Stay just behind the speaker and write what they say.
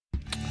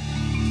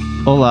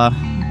Hola,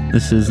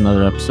 this is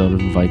another episode of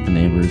Invite the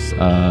Neighbors.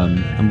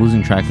 I'm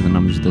losing track of the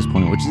numbers at this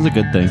point, which is a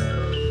good thing.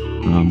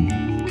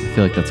 I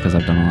feel like that's because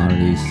I've done a lot of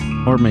these.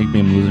 Or maybe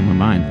I'm losing my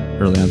mind.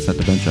 Early onset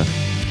dementia.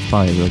 It's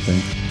probably a real thing.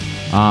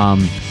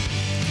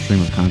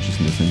 Stream of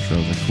consciousness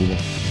intros are cool.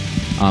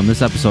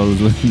 This episode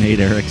was with Nate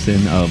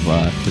Erickson of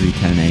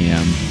 310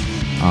 AM.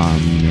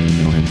 You may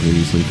know him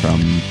previously from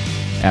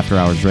After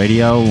Hours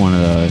Radio, one of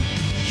the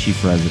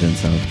chief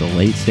residents of the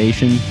Late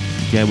Station,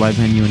 DIY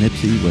venue in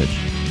Ipsy, which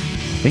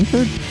I think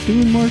they're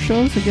doing more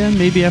shows again,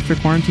 maybe after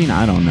quarantine.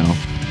 I don't know.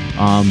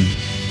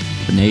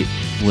 But Nate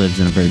lives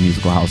in a very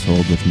musical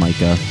household with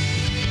Micah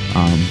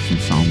from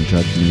Sound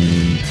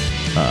Judgment,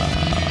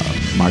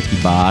 Marky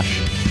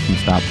Bosch from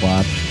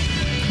Stopwatch,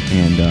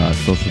 and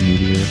Social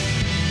Media,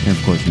 and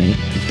of course Nate.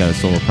 He's got a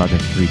solo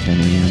project,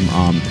 310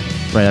 AM.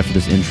 Right after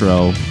this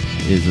intro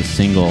is a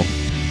single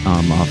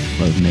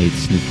off of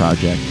Nate's new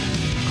project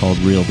called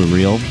Real to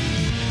Real.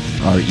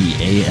 REAL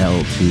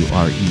to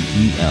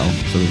REEL.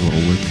 So there's a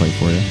little wordplay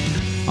for you.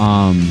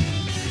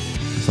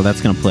 So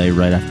that's going to play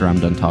right after I'm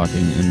done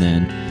talking, and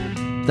then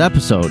the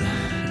episode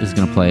is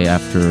going to play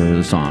after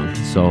the song.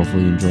 So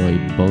hopefully you enjoy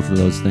both of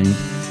those things.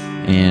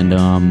 And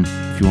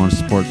if you want to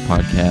support the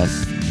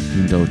podcast,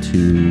 you can go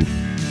to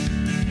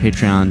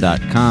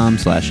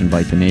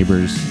patreon.com/invite the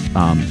neighbors.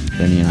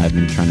 Benny and I have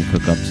been trying to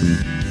cook up some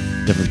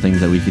different things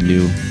that we can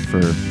do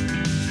to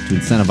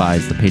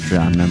incentivize the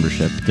Patreon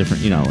membership.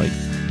 Different, like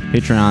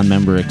Patreon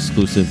member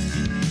exclusive,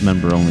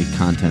 member only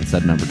content.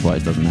 Said member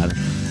twice, doesn't matter.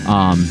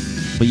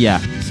 But yeah,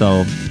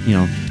 so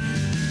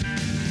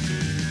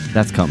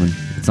that's coming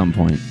at some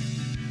point.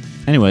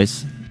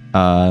 Anyways,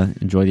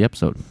 enjoy the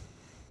episode.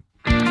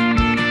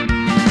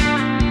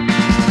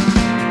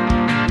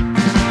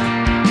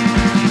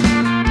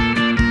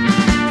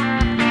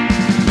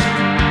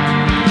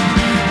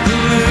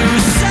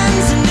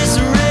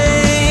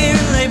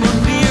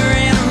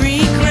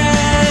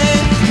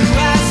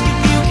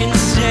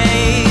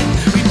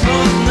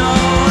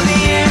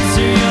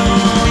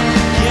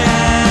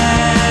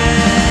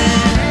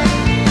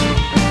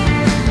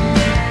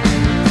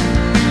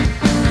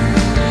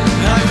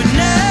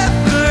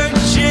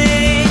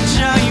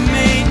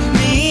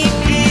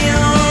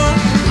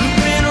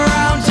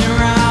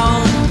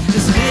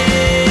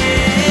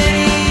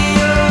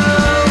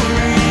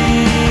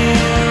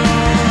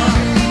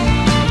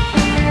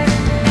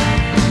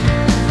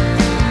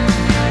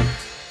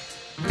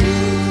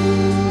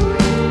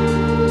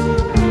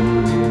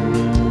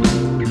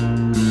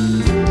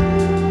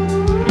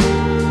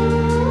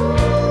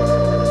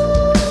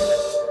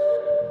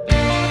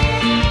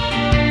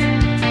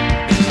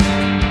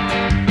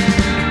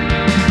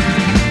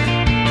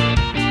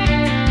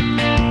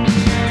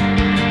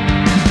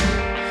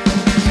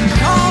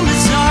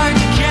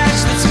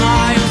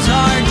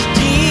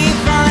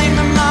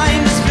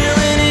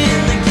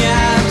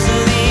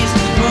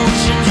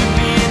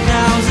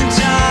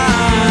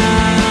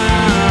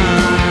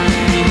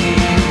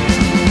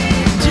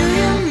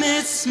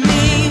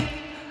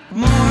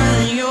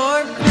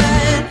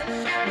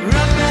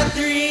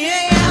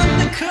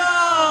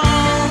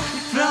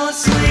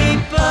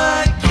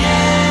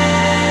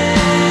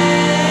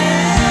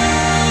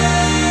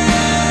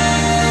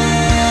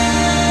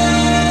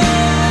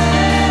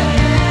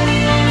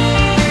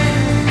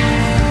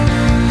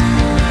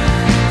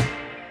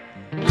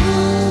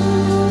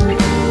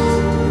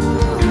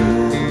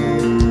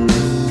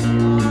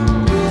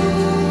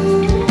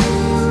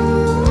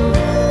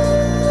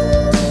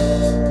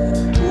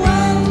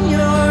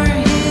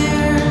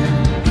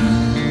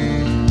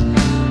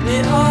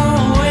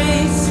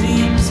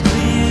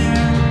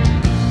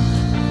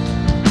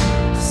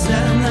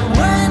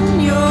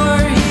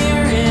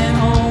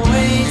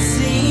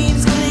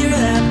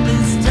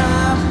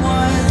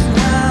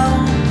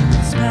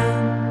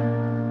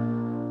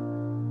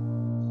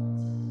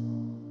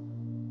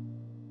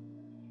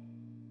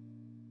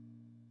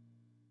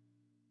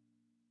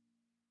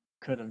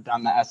 Could have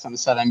done the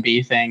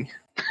SM7B thing.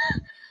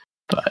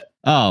 But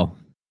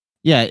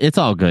yeah, it's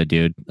all good,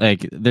 dude.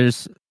 Like,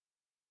 there's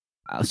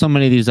so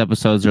many of these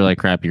episodes are like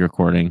crappy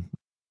recording.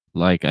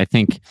 Like, I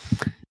think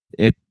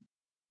it's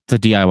a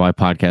DIY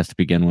podcast to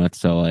begin with,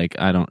 so like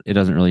it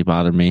doesn't really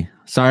bother me.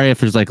 Sorry if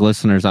there's like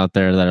listeners out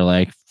there that are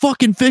like,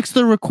 fucking fix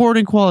the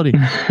recording quality.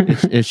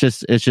 it's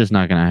just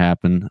not gonna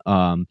happen.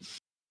 Not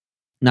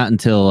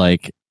until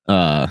like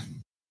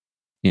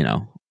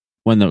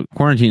when the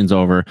quarantine's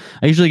over.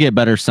 I usually get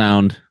better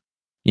sound,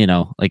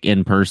 like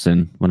in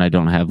person when I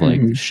don't have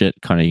like shit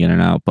cutting in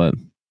and out. But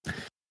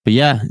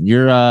yeah,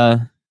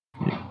 your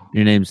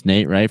name's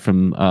Nate, right?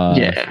 From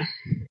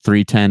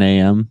 310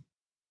 AM.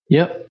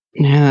 Yep.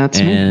 Yeah, that's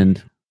me.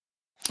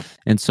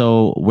 And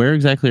so where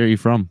exactly are you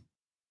from?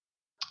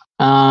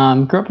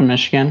 Grew up in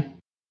Michigan,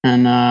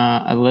 and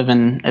I live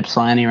in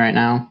Ypsilanti right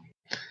now.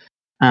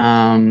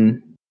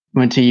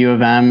 Went to U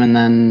of M, and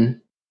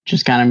then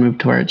just kind of moved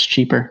to where it's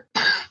cheaper.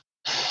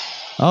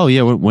 Oh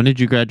yeah, when did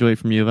you graduate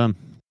from U of M?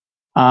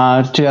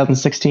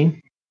 2016.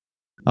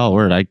 Oh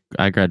word,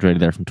 I graduated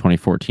there from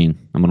 2014.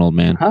 I'm an old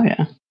man. Oh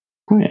yeah.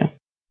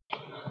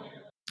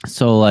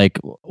 So like,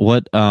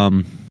 what are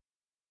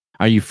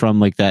you from?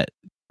 Like the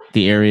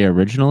area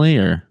originally,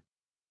 or?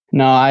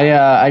 No,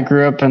 I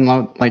grew up in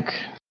like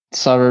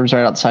suburbs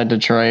right outside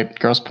Detroit,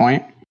 Grosse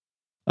Pointe.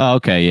 Oh,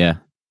 okay, yeah,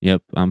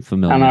 yep, I'm I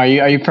familiar. don't know.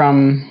 Are you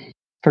from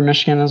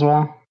Michigan as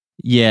well?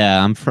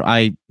 Yeah,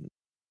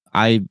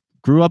 I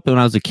grew up when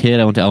I was a kid.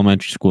 I went to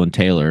elementary school in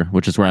Taylor,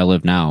 which is where I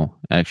live now,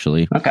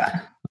 actually. Okay.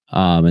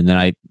 And then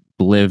I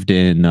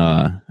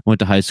went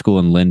to high school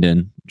in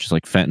Linden, which is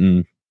like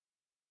Fenton,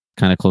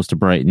 kind of close to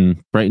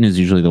Brighton. Brighton is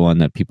usually the one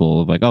that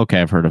people are like,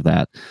 okay, I've heard of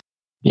that.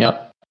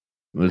 Yep.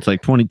 It's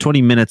like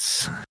 20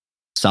 minutes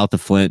south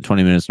of Flint,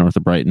 20 minutes north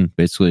of Brighton,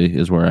 basically,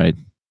 is where I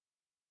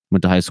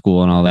went to high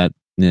school and all that.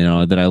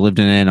 That I lived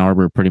in Ann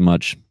Arbor pretty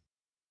much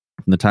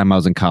from the time I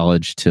was in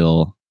college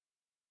till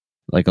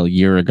like a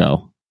year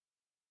ago.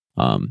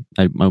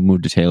 I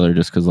moved to Taylor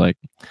just because like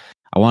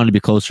I wanted to be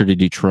closer to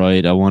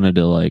Detroit. I wanted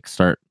to like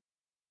start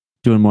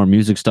doing more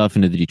music stuff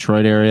into the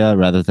Detroit area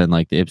rather than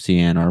like the Ypsi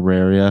Ann Arbor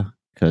area.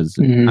 Because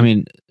I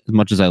mean, as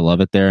much as I love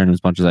it there and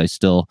as much as I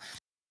still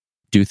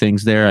do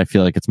things there, I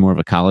feel like it's more of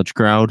a college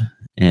crowd.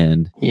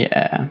 And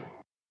yeah,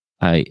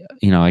 I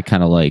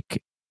kind of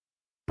like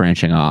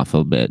branching off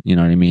a bit. You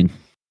know what I mean?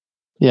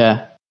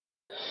 Yeah.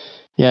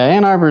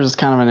 Ann Arbor is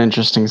kind of an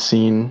interesting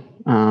scene.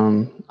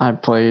 I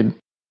played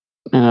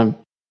in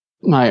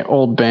my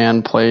old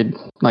band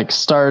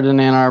started in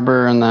Ann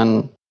Arbor and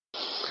then,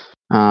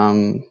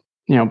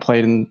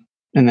 played in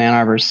the Ann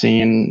Arbor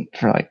scene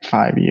for like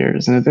 5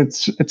 years, and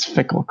it's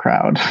fickle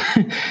crowd,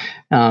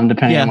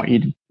 depending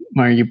on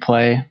where you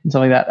play and stuff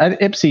like that.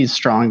 Ypsi is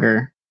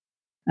stronger,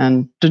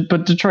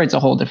 but Detroit's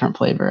a whole different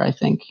flavor, I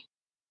think.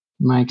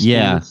 In my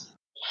experience.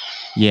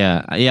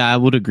 Yeah, I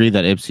would agree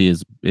that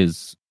Ypsi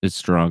is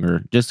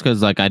stronger, just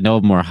because like I know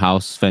of more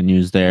house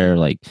venues there,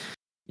 like,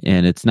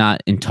 and it's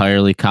not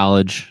entirely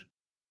college.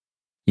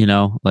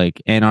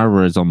 Like Ann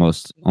Arbor is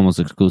almost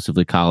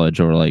exclusively college,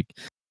 or like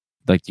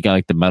you got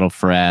like the Metal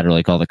Frat or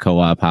like all the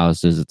co-op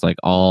houses. It's like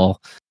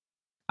all.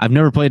 I've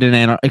never played in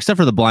Ann Arbor except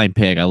for the Blind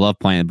Pig. I love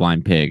playing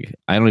Blind Pig.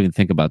 I don't even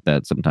think about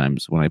that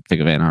sometimes when I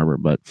think of Ann Arbor,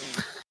 but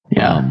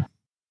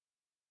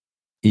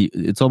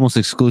it's almost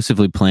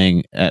exclusively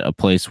playing at a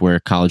place where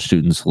college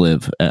students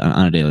live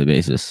on a daily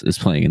basis is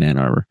playing in Ann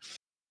Arbor.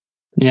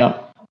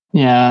 Yep.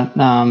 Yeah.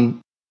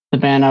 The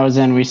band I was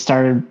in, we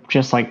started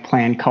just like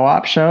playing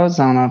co-op shows.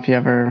 I don't know if you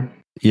ever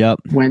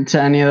went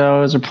to any of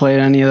those or played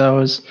any of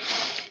those.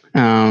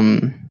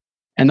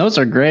 And those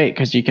are great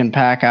because you can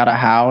pack out a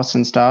house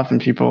and stuff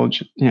and people,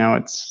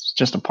 it's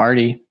just a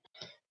party,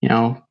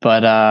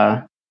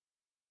 but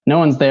no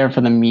one's there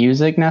for the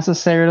music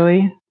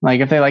necessarily.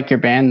 Like if they like your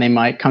band, they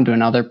might come to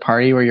another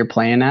party where you're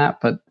playing at,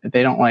 but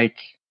they don't like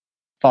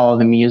follow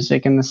the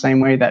music in the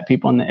same way that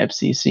people in the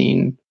Ypsi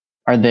scene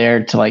are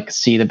there to like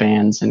see the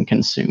bands and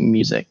consume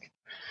music.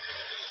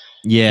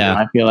 Yeah.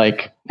 I feel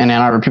like in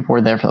Ann Arbor, people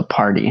were there for the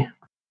party.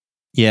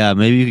 Yeah.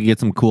 Maybe you could get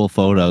some cool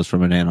photos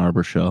from an Ann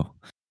Arbor show,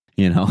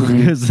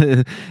 because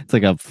it's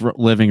like a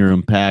living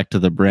room packed to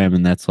the brim.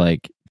 And that's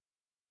like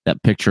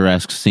that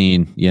picturesque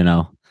scene,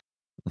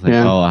 It's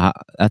like,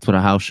 that's what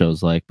a house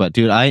show's like. But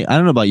dude, I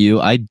don't know about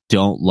you. I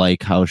don't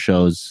like house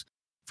shows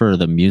for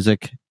the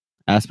music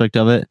aspect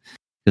of it.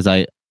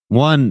 Because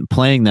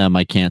playing them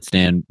I can't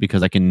stand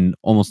because I can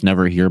almost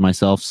never hear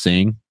myself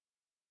sing.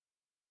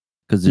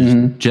 Because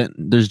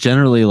there's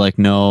generally like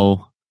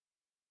no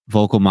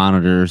vocal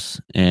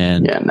monitors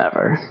and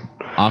never.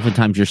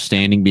 Oftentimes you're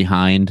standing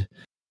behind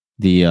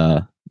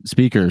the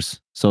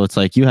speakers. So it's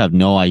like you have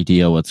no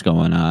idea what's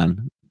going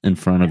on in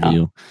front of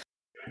you.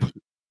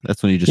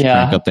 That's when you just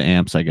crank up the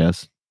amps, I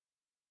guess.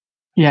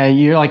 Yeah,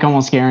 you're like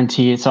almost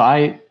guaranteed. So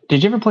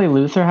did you ever play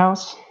Luther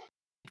House?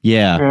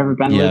 Yeah. Have you ever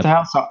been to Luther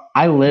House? So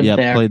I lived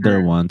there. Played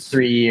there once.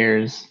 3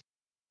 years.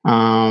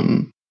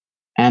 And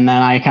then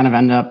I kind of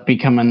ended up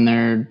becoming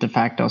their de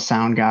facto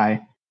sound guy.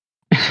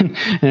 And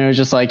it was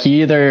just like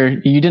you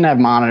didn't have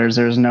monitors.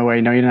 There was no way.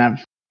 No, you didn't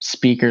have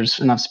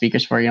enough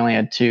speakers for it. You only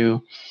had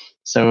 2.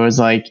 So it was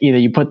like either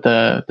you put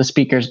the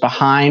speakers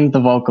behind the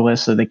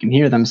vocalist so they can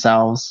hear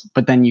themselves,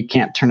 but then you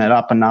can't turn it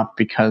up enough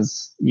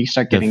because you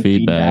start getting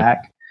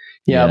feedback.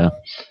 Yeah.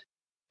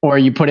 Or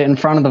you put it in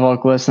front of the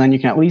vocalist and then you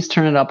can at least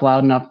turn it up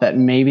loud enough that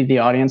maybe the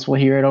audience will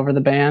hear it over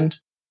the band.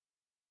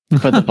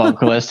 But the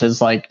vocalist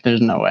is like,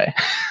 there's no way.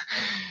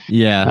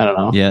 Yeah. I don't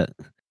know. Yeah.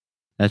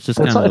 That's just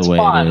kind of the way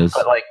fun, it is.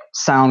 But like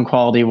sound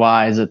quality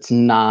wise, it's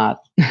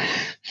not.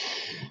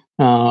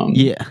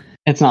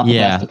 It's not the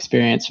best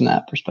experience from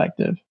that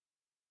perspective.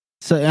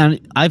 So, and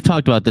I've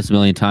talked about this a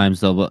million times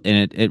though,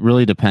 and it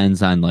really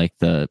depends on like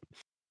the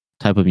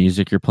type of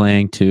music you're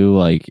playing too.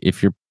 Like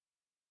if you're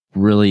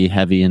really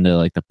heavy into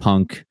like the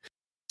punk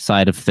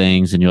side of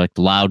things and you're like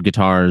loud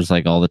guitars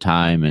like all the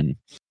time and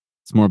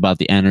it's more about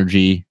the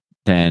energy,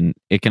 then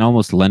it can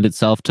almost lend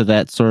itself to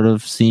that sort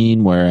of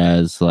scene.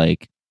 Whereas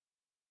like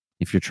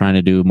if you're trying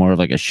to do more of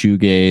like a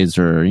shoegaze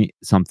or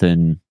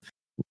something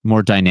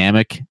more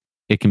dynamic,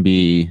 it can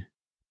be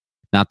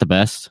not the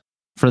best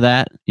for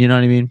that. You know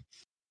what I mean?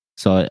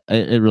 So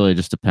it really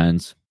just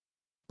depends.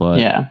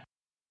 But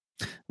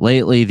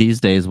lately these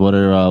days,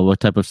 what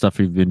type of stuff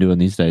have you been doing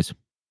these days?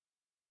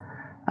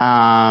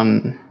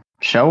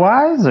 Show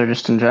wise or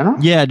just in general?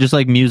 Yeah, just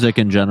like music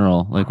in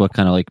general. Like what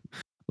kind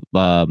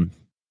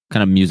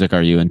of music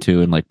are you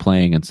into and like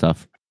playing and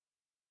stuff?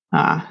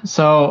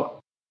 So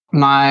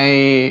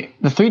the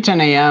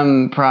 310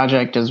 AM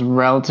project is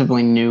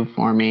relatively new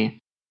for me.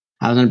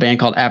 I was in a band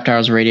called After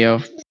Hours Radio.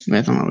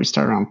 I don't know, we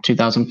started around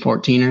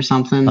 2014 or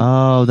something.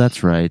 Oh,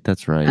 that's right.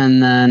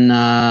 And then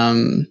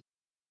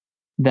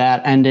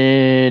that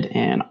ended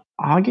in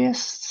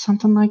August,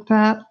 something like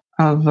that,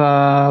 of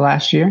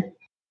last year.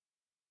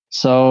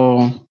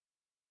 So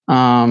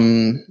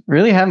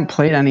really haven't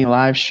played any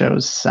live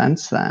shows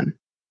since then.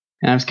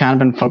 And I've kind of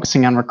been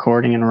focusing on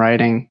recording and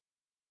writing.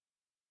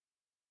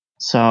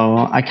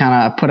 So I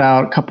kind of put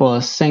out a couple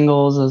of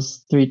singles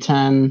as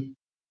 310.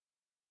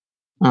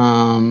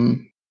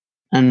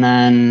 And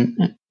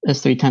then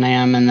as 310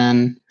 AM. And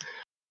then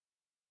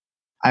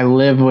I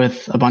live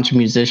with a bunch of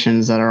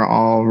musicians that are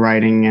all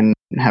writing and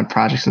have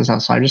projects and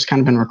stuff. So I've just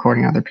kind of been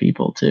recording other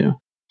people too.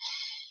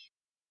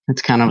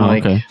 It's kind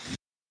of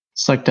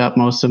sucked up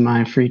most of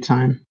my free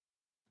time.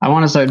 I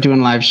want to start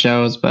doing live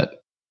shows,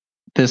 but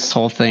this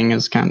whole thing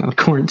is kind of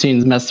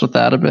quarantine's messed with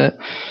that a bit.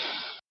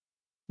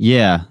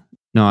 Yeah,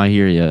 no, I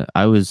hear you.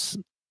 I was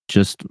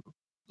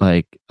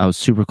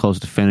super close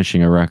to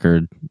finishing a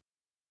record,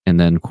 and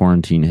then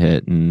quarantine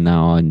hit, and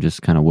now I'm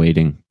just kind of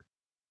waiting.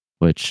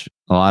 Which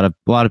a lot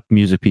of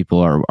music people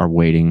are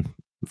waiting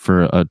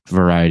for a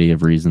variety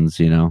of reasons,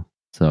 you know.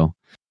 So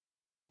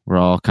we're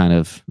all kind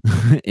of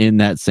in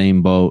that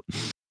same boat.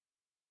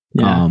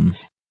 Yeah.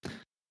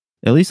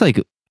 At least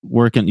like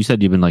working. You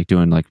said you've been like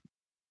doing like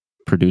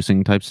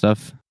producing type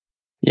stuff.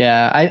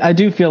 Yeah, I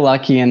do feel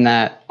lucky in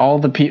that all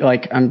the people,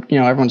 like,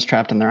 everyone's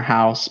trapped in their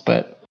house,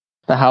 but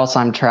the house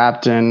I'm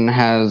trapped in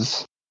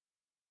has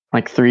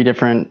like 3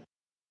 different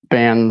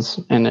bands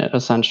in it,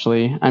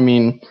 essentially. I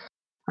mean,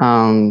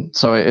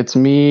 so it's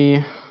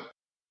me,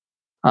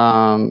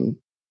 Mark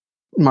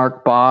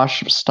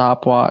Bosch,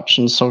 Stopwatch,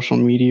 and Social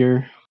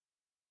Meteor,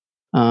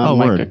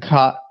 Micah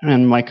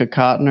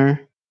Kottner.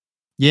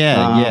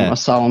 Yeah. A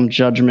Solemn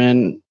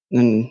Judgment,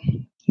 and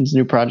his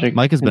new project.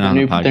 Micah's been on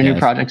the podcast. Their new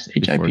project's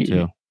HIP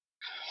too.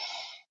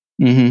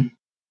 Mm-hmm.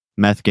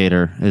 Meth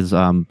Gator is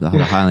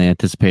the highly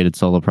anticipated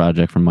solo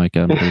project from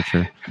Micah, I'm pretty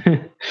sure.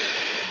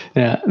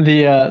 Yeah,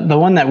 the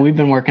one that we've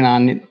been working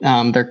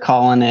on, they're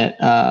calling it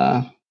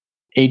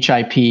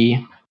HIP.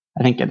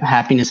 I think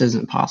Happiness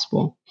Isn't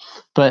Possible.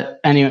 But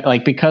anyway,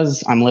 like,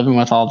 because I'm living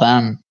with all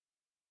them,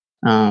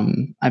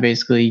 I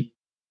basically,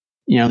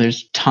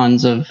 there's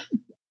tons of.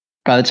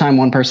 By the time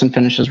one person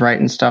finishes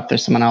writing stuff,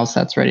 there's someone else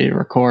that's ready to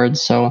record.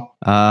 So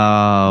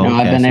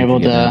I've been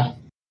able to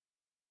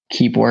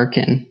keep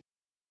working,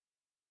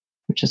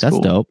 which is that's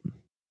cool. Dope.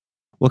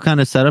 What kind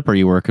of setup are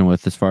you working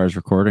with as far as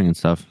recording and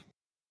stuff?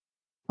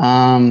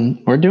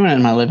 We're doing it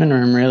in my living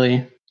room,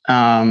 really.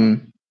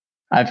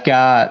 I've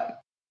got,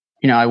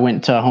 I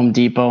went to Home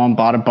Depot and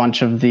bought a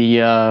bunch of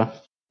the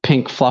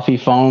pink fluffy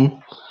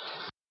foam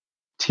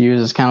to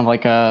use as kind of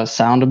like a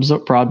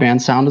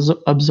broadband sound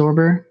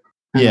absorber.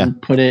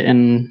 And put it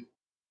in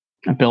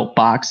built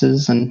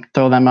boxes and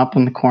throw them up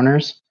in the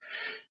corners.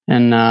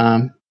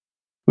 And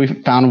we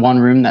found one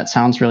room that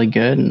sounds really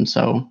good. And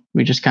so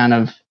we just kind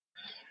of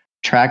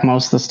track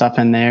most of the stuff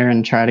in there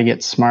and try to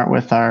get smart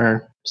with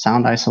our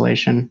sound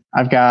isolation.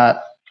 I've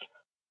got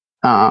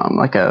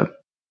like a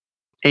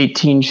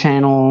 18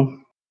 channel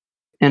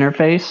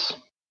interface.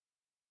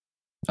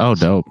 Oh,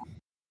 dope.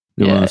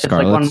 One of the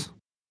Scarletts?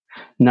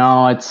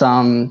 No, it's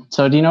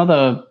so do you know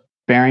the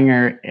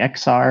Behringer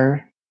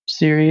XR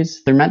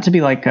series? They're meant to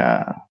be like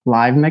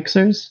live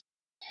mixers.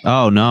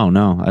 Oh,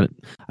 no.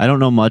 I don't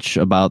know much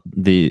about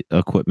the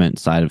equipment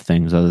side of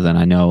things, other than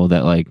I know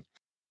that like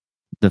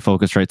the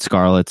Focusrite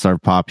Scarletts are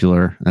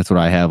popular. That's what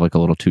I have, like a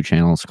little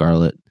 2-channel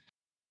Scarlett.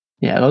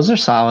 Yeah, those are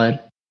solid.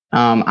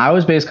 I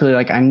was basically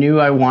like, I knew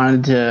I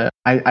wanted to.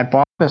 I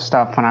bought this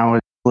stuff when I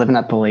was living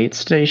at the Late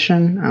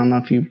Station. I don't know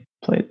if you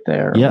played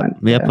there. Yeah,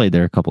 I played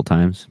there a couple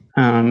times.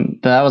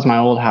 But that was my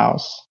old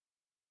house,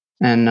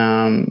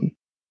 and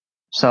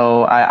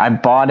so I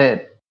bought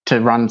it to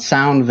run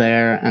sound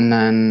there, and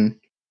then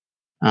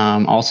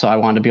also I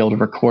wanted to be able to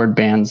record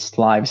bands'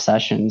 live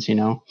sessions, and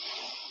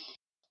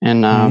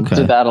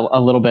did that a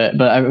little bit.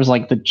 But I was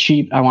like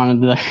I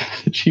wanted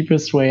the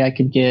cheapest way I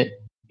could get,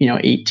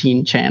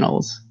 18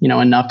 channels,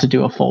 enough to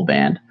do a full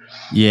band.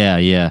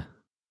 Yeah.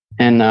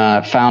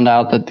 And found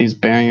out that these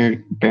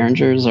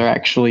Behringers are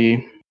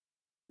actually,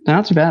 they're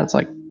not too bad. It's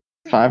like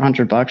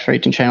 $500 for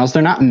 18 channels.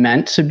 They're not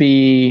meant to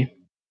be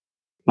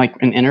like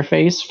an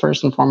interface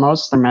first and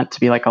foremost. They're meant to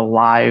be like a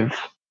live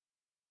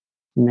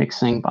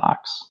mixing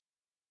box.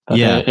 But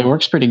it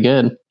works pretty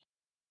good.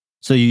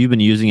 So you've been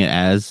using it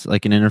as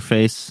like an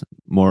interface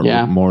more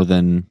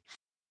than,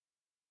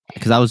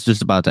 because I was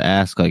just about to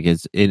ask, like,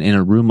 is in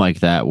a room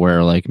like that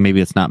where like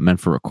maybe it's not meant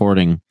for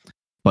recording,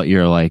 but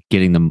you're like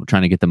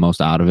trying to get the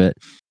most out of it.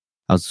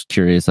 I was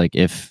curious, like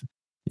if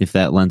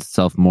that lends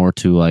itself more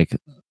to like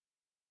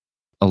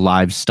a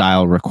live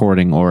style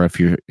recording, or if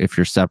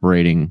you're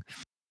separating,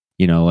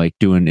 like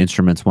doing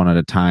instruments one at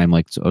a time,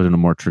 like in a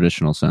more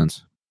traditional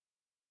sense.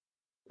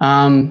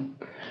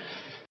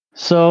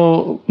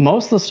 So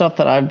most of the stuff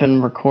that I've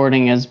been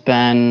recording has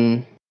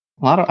been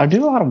I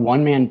do a lot of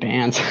one-man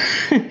bands.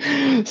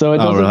 So it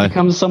doesn't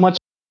become so much.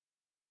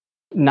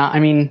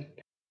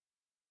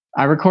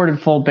 I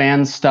recorded full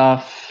band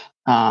stuff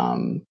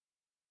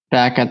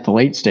back at the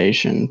Late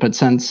Station, but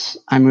since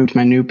I moved to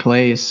my new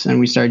place and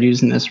we started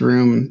using this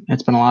room,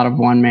 it's been a lot of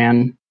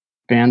one-man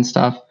band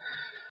stuff.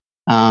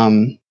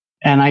 And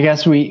I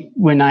guess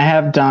when I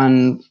have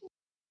done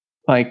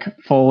like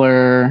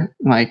fuller,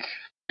 like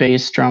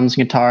bass, drums,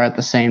 guitar at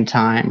the same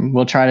time,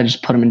 we'll try to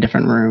just put them in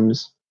different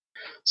rooms.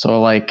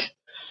 So like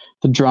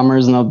the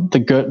drummers in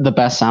the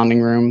best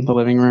sounding room, the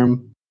living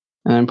room,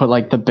 and then put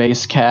like the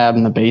bass cab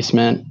in the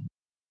basement.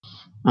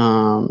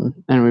 And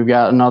we've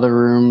got another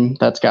room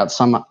that's got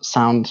some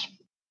sound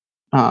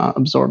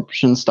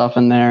absorption stuff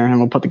in there, and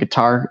we'll put the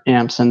guitar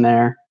amps in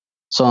there.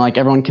 So like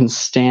everyone can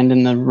stand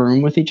in the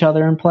room with each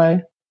other and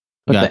play,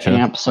 but the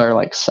amps are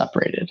like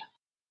separated.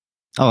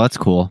 Oh, that's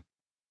cool.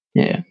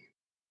 Yeah.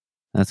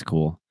 That's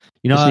cool.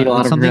 Just need a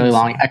lot of really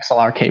long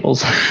XLR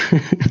cables.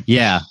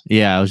 Yeah.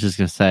 I was just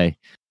gonna say.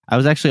 I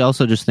was actually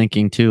also just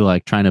thinking too,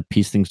 like trying to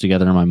piece things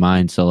together in my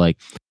mind. So like,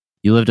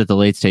 you lived at the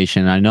Late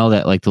Station. And I know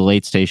that like the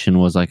Late Station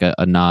was like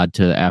a nod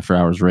to After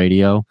Hours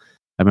Radio.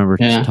 I remember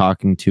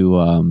talking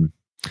to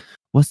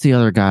what's the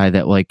other guy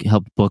that like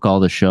helped book all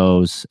the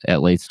shows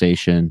at Late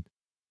Station?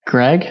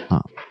 Greg.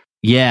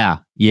 Yeah.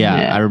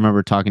 I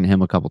remember talking to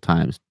him a couple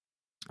times.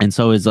 And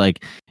so is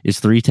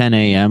 3:10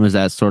 a.m. is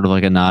that sort of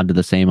like a nod to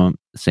the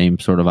same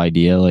sort of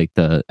idea, like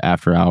the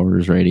After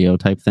Hours Radio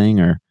type thing,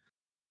 or?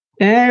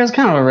 Yeah, it was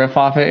kind of a riff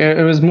off it.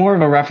 It was more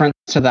of a reference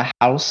to the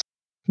house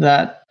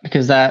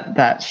because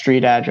that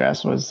street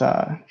address was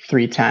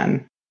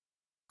 310.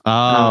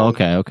 Oh,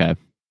 okay.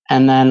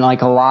 And then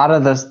like a lot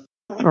of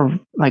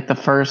the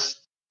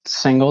first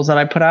singles that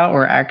I put out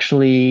were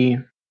actually,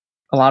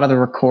 a lot of the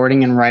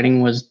recording and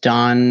writing was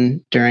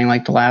done during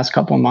like the last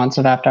couple of months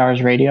of After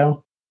Hours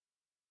Radio.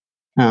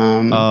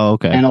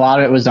 Okay. And a lot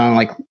of it was done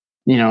like,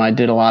 I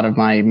did a lot of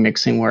my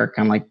mixing work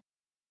on like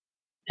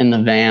in the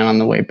van on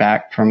the way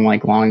back from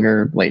like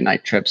longer late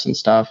night trips and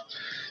stuff.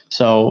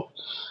 So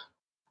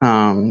it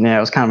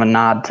was kind of a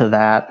nod to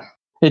that.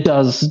 It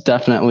does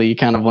definitely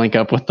kind of link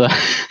up with the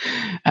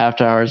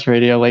After Hours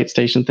Radio Late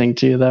Station thing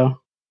too,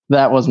 though.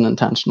 That wasn't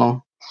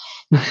intentional.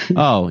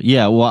 Oh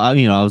yeah, well, I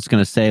was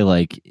gonna say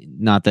like,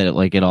 not that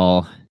it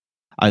all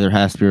either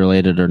has to be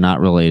related or not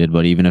related,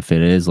 but even if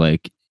it is,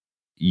 like,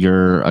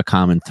 you're a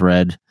common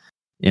thread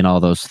in all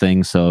those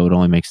things, so it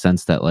only makes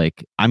sense that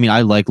like, I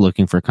like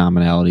looking for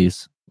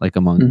commonalities like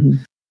among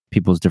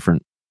people's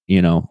different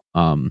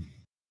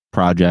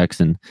projects.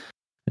 And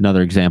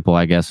another example,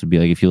 I guess, would be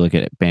like if you look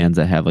at bands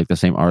that have like the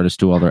same artist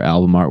do all their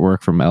album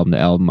artwork from album to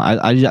album.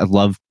 I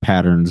love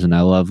patterns, and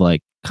I love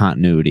like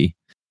continuity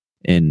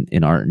in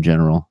art in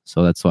general.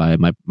 So that's why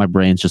my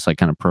brain's just like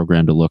kind of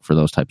programmed to look for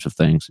those types of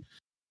things.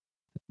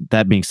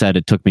 That being said,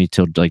 it took me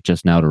till like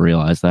just now to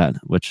realize that,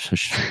 which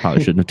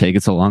probably shouldn't have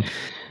taken so long.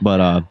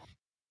 But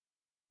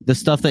the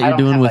stuff that you're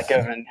doing with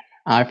an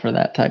eye for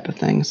that type of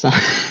thing, so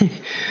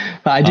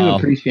but I do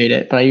appreciate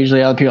it. But I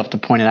usually other people have to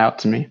point it out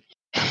to me.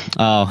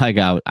 Oh, I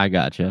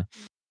gotcha.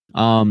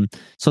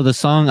 So the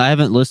song, I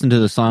haven't listened to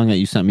the song that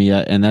you sent me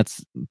yet, and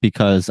that's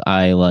because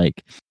I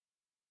like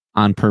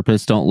on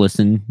purpose don't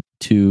listen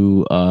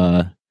to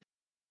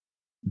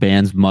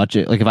bands much.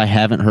 Like if I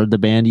haven't heard the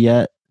band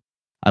yet,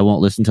 I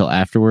won't listen till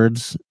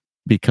afterwards,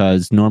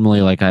 because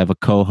normally like I have a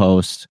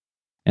co-host,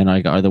 and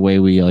like the way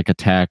we like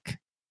attack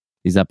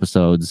these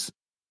episodes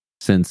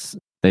since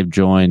they've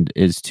joined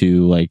is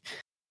to like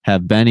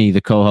have Benny,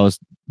 the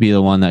co-host, be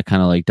the one that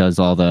kind of like does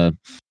all the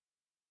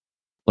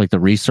like the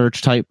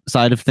research type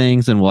side of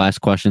things, and we'll ask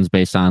questions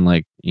based on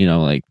like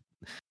like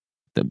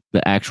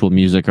the actual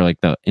music or like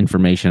the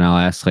information. I'll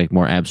ask like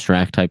more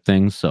abstract type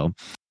things. So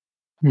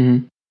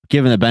given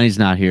that Benny's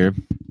not here,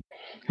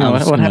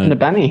 what happened to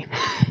Benny?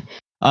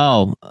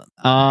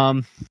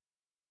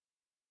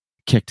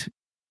 Kicked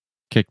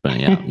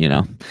Benny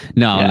out.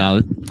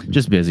 No,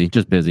 just busy.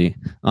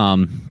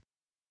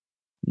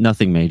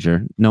 Nothing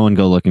major. No one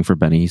go looking for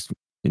Benny. He's,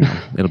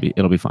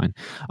 it'll be fine.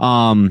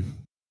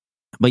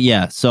 But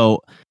yeah, so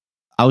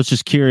I was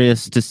just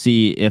curious to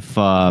see if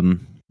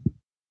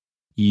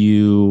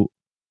you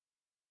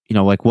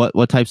like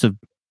what types of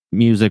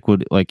music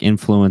would like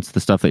influence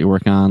the stuff that you're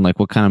working on. Like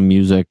what kind of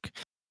music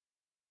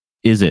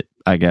is it,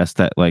 I guess,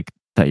 that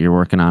you're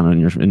working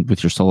on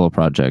with your solo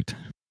project?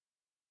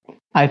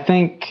 I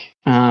think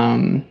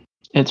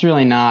it's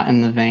really not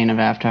in the vein of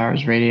After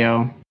Hours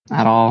Radio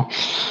at all.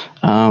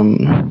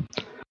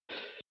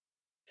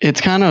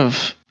 It's kind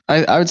of,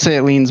 I would say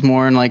it leans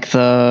more in like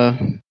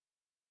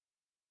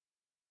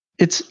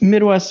it's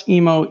Midwest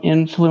emo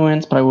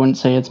influence, but I wouldn't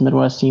say it's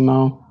Midwest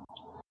emo.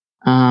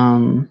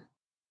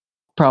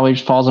 Probably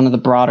just falls under the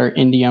broader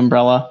indie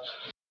umbrella.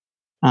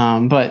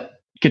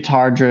 But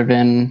guitar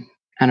driven,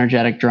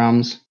 energetic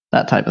drums,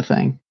 that type of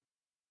thing.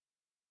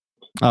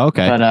 Oh,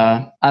 okay. But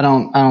I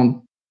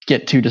don't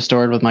get too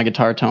distorted with my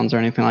guitar tones or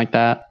anything like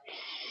that.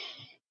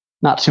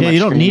 Not too much. You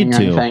don't need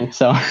to. Anything,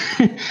 so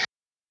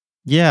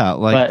yeah,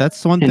 like but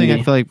that's one thing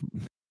I feel like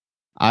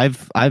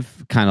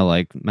I've kind of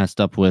like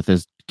messed up with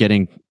is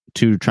trying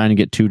to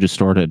get too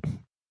distorted,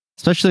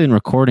 especially in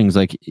recordings.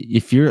 Like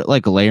if you're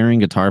like layering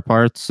guitar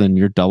parts and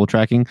you're double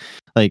tracking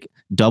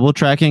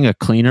a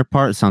cleaner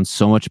part sounds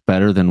so much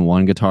better than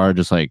one guitar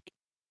just like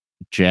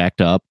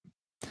jacked up,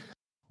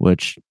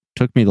 which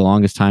took me the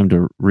longest time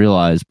to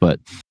realize, but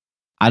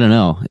I don't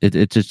know.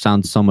 It just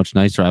sounds so much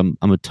nicer. I'm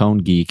a tone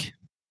geek.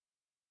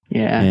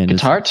 Yeah, and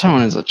guitar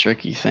tone is a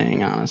tricky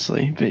thing,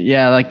 honestly. But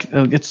yeah, like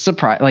it's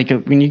surprising. Like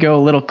when you go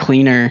a little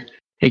cleaner,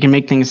 it can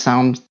make things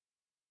sound.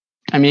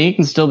 I mean, it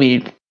can still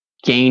be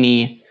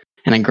gainy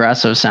and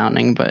aggressive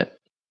sounding, but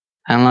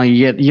I don't know.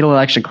 You get a little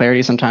extra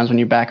clarity sometimes when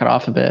you back it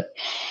off a bit.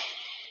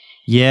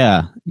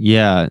 Yeah.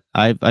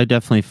 I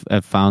definitely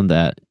have found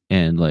that,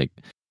 and like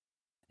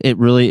it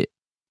really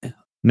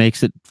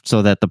makes it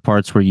so that the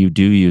parts where you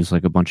do use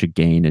like a bunch of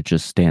gain, it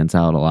just stands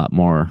out a lot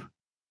more.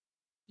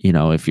 You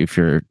know, if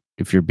you're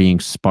being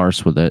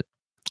sparse with it.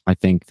 I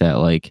think that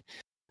like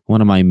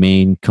one of my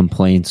main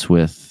complaints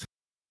with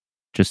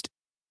just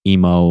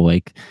emo,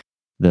 like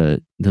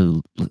the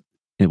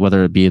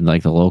whether it be in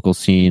like the local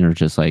scene or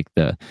just like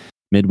the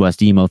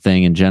Midwest emo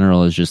thing in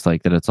general, is just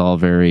like that it's all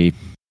very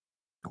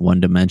one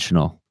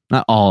dimensional.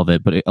 Not all of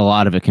it, but a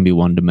lot of it can be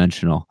one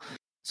dimensional.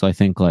 So I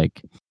think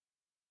like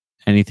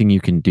anything you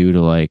can do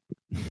to like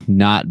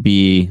not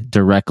be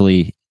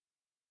directly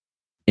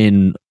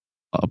in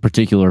a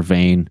particular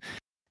vein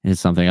is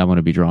something I want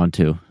to be drawn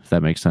to, if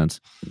that makes sense.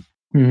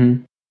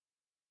 Mm-hmm.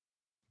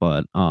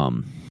 But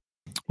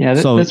yeah,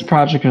 this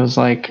project was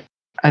like,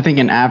 I think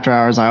in After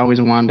Hours I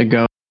always wanted to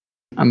go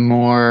a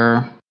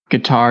more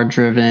guitar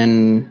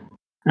driven.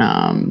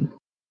 I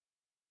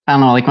don't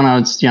know, like when I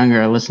was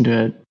younger I listened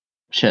to a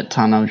shit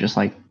ton of just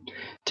like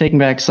Taking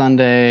Back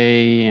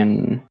Sunday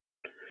and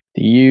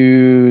The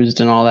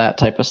Used and all that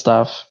type of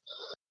stuff,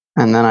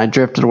 and then I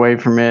drifted away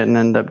from it and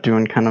ended up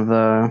doing kind of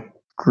the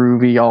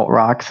groovy alt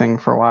rock thing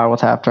for a while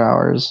with After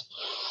Hours,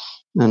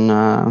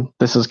 and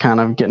this is kind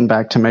of getting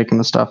back to making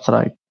the stuff that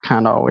I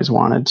kind of always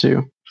wanted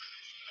to.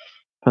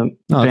 But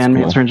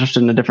bandmates are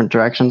interested in a different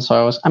direction,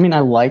 so I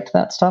liked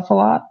that stuff a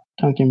lot,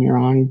 don't get me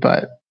wrong,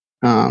 but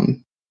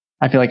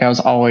I feel like I was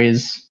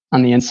always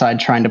on the inside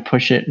trying to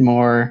push it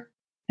more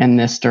in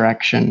this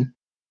direction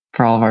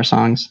for all of our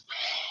songs.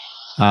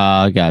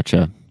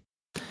 Gotcha.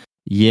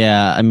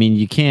 Yeah, I mean,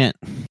 you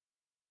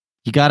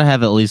got to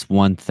have at least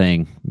one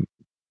thing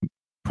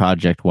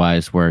project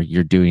wise where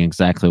you're doing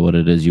exactly what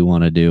it is you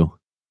want to do.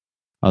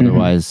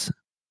 Otherwise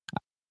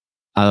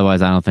I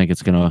don't think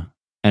it's gonna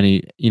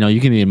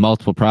you can be in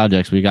multiple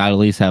projects, but you gotta at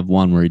least have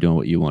one where you're doing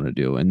what you want to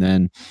do. And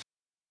then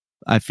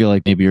I feel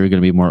like maybe you're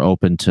gonna be more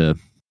open to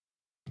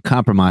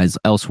compromise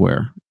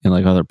elsewhere in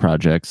like other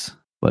projects.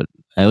 But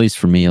at least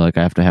for me, like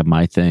I have to have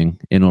my thing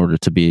in order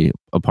to be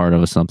a part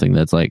of something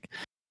that's like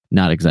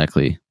not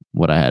exactly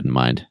what I had in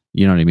mind.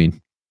 You know what I mean?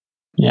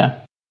 Yeah.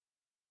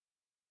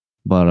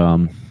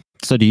 But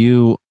so do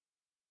you,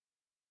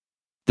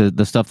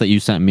 the stuff that you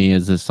sent me,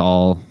 is this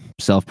all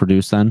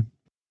self-produced then?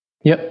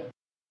 Yep.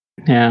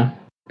 Yeah.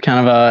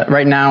 Kind of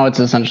right now it's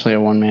essentially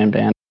a one-man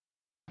band.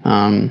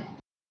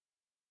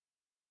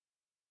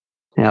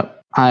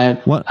 Yep.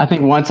 I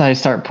think once I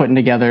start putting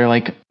together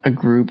like a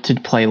group to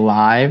play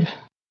live,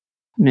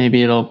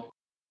 maybe it'll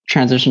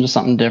transition to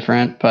something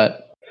different,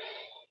 but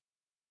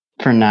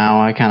for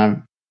now I kind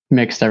of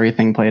mixed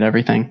everything, played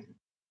everything.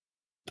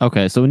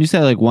 Okay. So when you say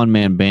like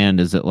one-man band,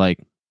 is it like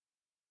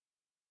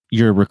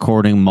you're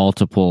recording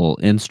multiple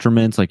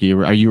instruments? Like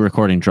are you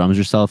recording drums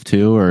yourself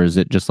too, or is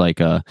it just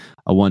like a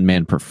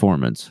one-man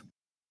performance?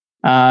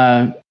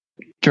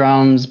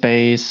 Drums,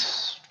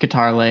 bass,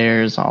 guitar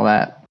layers, all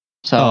that.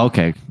 So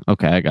okay,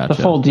 I gotcha.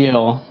 The full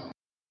deal,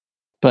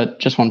 but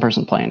just one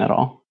person playing it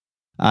all.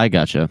 I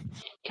gotcha.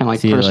 Kind of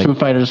like first Foo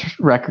Fighters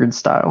record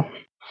style.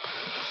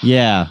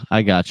 Yeah,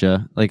 I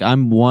gotcha. Like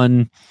I'm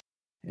one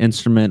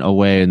instrument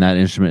away, and that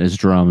instrument is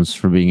drums,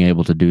 from being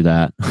able to do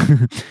that.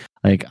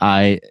 Like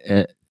I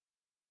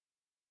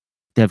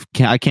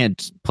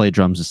can't play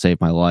drums to save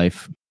my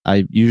life.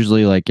 I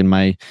usually, like in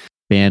my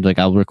band, like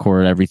I'll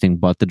record everything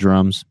but the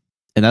drums,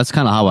 and that's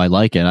kind of how I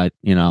like it. I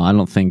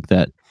don't think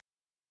that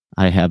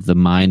I have the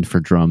mind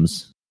for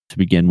drums to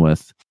begin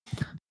with.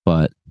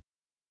 But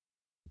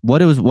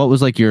what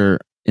was like your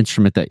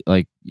instrument that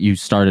like you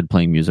started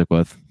playing music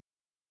with?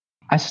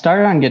 I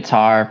started on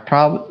guitar,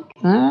 probably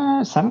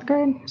 7th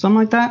grade, something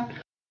like that.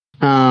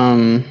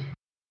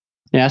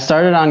 Yeah, I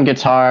started on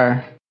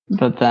guitar,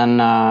 but then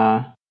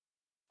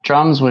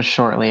drums was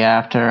shortly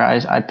after.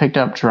 I picked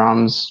up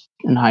drums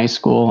in high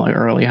school, like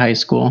early high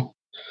school.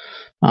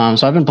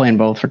 So I've been playing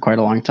both for quite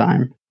a long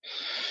time.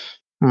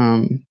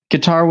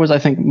 Guitar was, I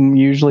think,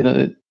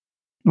 usually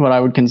what I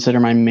would consider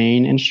my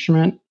main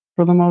instrument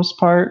for the most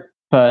part,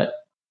 but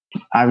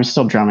I was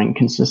still drumming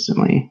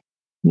consistently,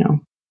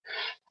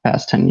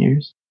 past 10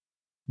 years.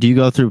 Do you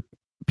go through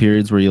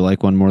periods where you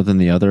like one more than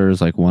the other? Has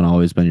like one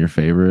always been your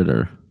favorite,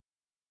 or?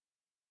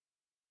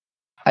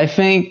 I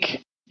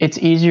think it's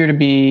easier to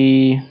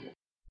be.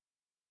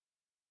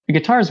 The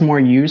guitar is more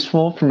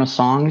useful from a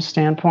song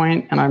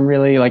standpoint, and I'm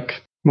really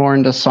like more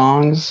into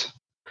songs,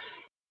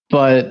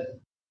 but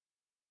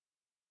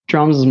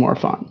drums is more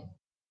fun.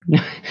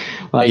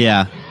 Like,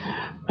 yeah.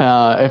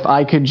 If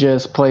I could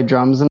just play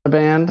drums in a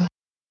band,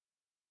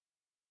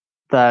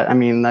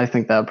 I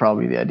think that would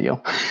probably be the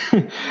ideal.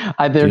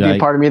 There'd be a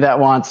part of me that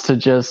wants to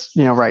just,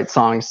 write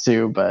songs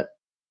too, but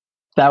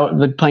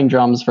playing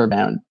drums for a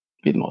band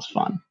would be the most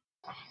fun.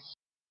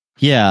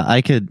 Yeah,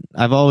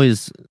 I've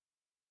always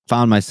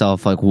found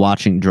myself like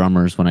watching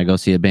drummers when I go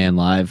see a band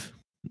live.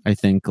 I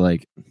think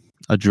like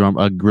a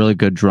really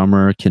good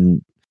drummer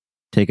can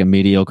take a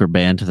mediocre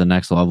band to the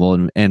next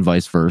level and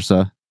vice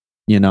versa,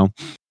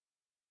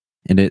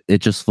 and it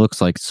just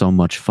looks like so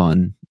much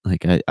fun.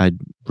 Like I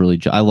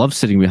love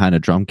sitting behind a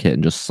drum kit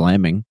and just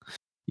slamming,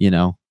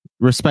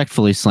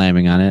 respectfully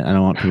slamming on it. I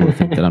don't want people to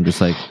think that I'm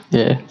just like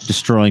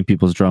destroying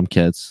people's drum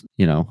kits.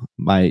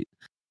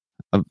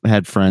 I've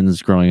had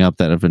friends growing up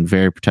that have been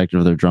very protective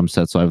of their drum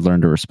sets, so I've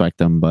learned to respect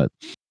them. But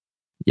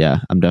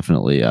yeah, I'm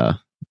definitely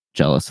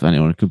jealous of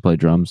anyone who can play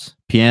drums.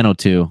 Piano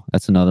too.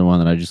 That's another one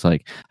that I just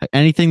like.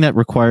 Anything that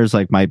requires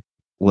like my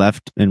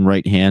left and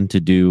right hand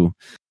to do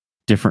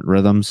different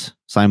rhythms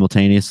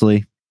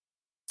simultaneously,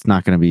 it's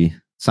not gonna be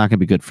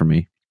good for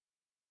me.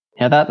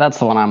 Yeah, that's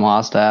the one I'm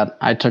lost at.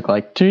 I took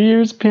like 2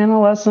 years piano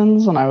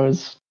lessons when I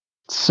was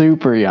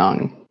super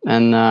young,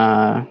 and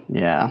none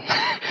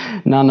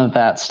of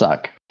that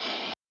stuck.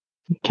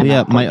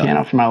 Cannot play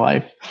piano for my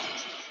life.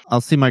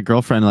 I'll see my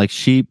girlfriend, like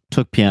she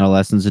took piano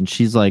lessons, and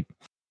she's like,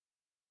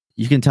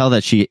 you can tell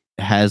that she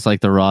has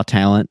like the raw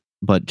talent,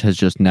 but has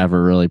just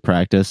never really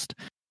practiced.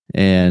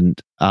 And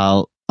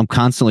I'm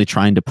constantly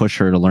trying to push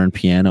her to learn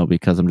piano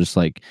because I'm just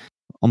like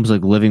almost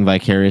like living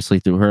vicariously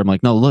through her. I'm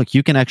like, no, look,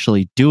 you can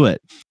actually do it.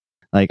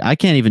 Like I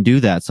can't even do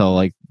that. So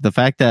like the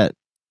fact that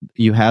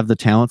you have the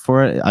talent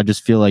for it, I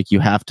just feel like you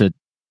have to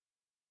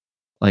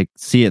like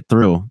see it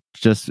through,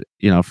 just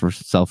for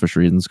selfish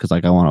reasons, because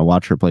like I want to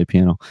watch her play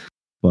piano.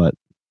 But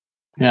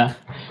yeah,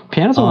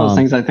 piano's one of those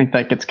things I think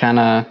that gets kind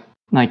of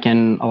like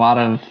in a lot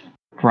of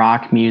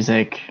rock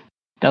music,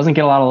 doesn't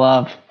get a lot of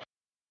love.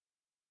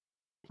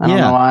 I don't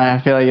know why.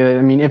 I feel like,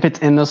 if it's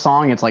in the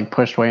song, it's like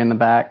pushed way in the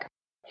back.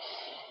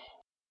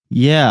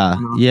 Yeah.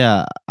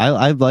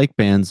 I like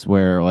bands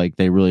where like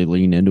they really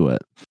lean into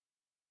it.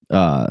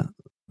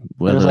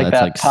 Whether like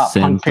that like pop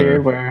punk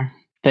period where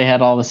they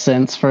had all the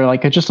synths for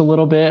like just a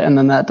little bit, and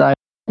then that died.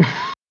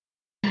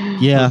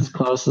 Yeah, as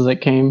close as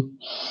it came.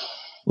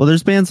 Well,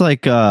 there's bands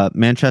like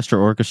Manchester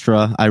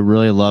Orchestra. I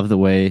really love the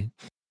way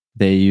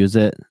they use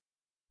it,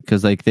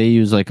 because like they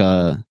use like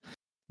they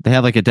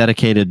have like a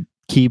dedicated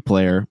key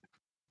player,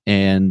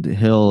 and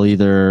he'll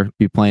either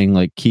be playing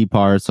like key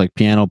parts, like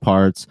piano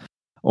parts,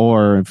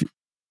 or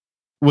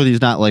when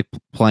he's not like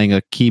playing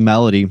a key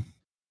melody,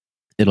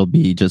 it'll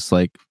be just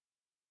like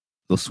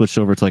they'll switch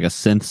over to like a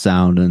synth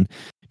sound and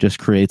just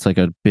creates like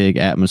a big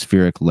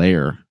atmospheric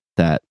layer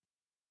that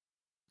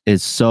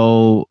is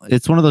so.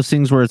 It's one of those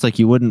things where it's like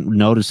you wouldn't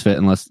notice it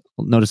unless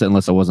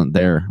it wasn't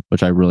there,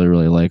 which I really,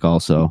 really like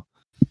also.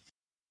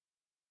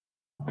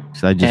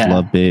 So I just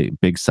love big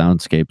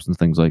soundscapes and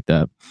things like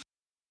that.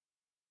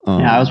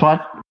 I was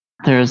watching.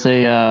 There's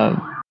a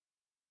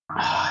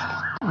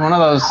one of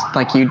those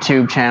like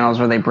YouTube channels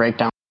where they break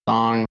down the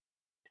song,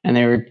 and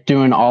they were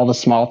doing all the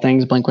small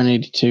things,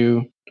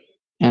 Blink-182,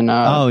 and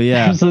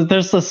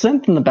there's the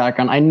synth in the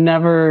background. I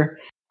never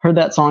heard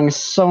that song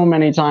so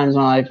many times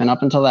in my life, and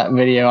up until that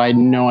video, I had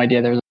no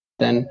idea there was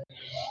a synth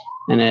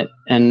in it.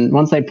 And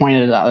once they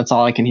pointed it out, that's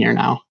all I can hear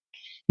now.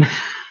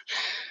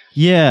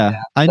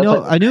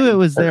 I knew it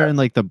was there in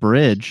like the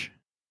bridge,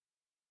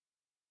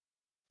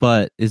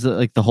 but is it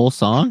like the whole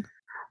song?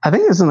 I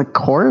think it's in the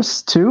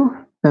chorus too,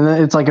 and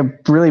then it's like a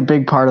really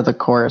big part of the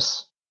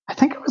chorus. I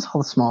think it was all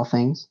the small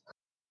things.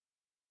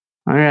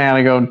 I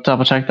gotta go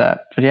double check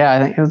that, but yeah, I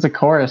think it was the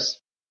chorus.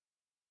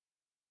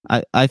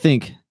 I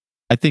think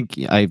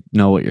I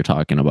know what you're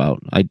talking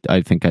about. I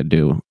think I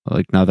do,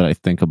 like now that I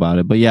think about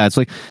it. But yeah, it's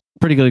like a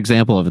pretty good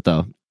example of it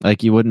though.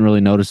 Like you wouldn't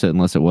really notice it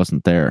unless it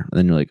wasn't there. And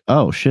then you're like,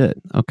 oh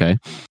shit, okay.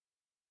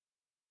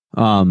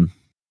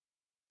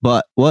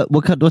 But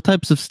what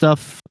types of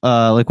stuff?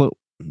 Like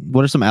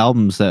what are some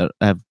albums that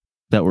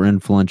were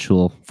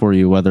influential for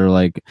you? Whether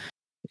like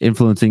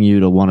influencing you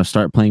to want to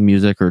start playing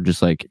music or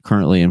just like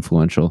currently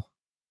influential?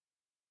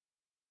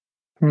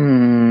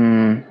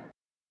 I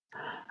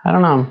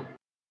don't know.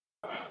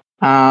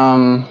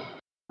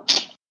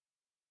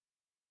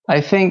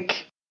 I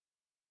think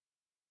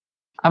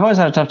I've always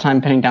had a tough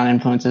time pinning down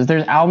influences.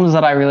 There's albums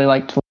that I really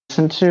like to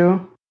listen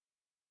to.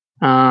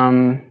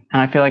 And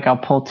I feel like I'll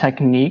pull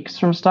techniques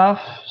from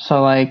stuff.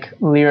 So like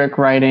lyric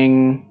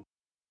writing,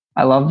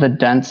 I love the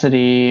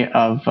density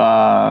of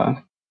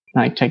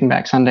like Taking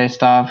Back Sunday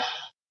stuff.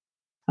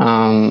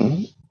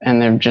 And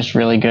they're just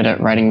really good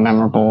at writing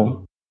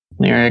memorable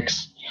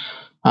lyrics.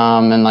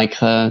 And like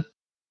there's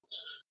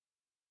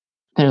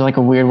like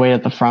a weird way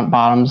that the front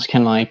bottoms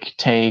can like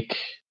they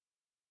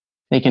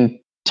can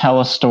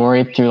tell a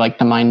story through like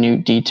the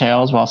minute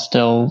details while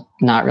still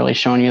not really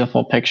showing you the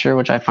full picture,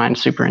 which I find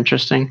super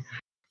interesting.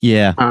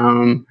 Yeah.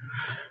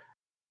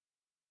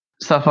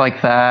 Stuff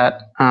like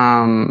that.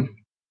 I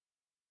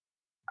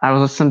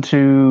was listening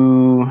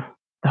to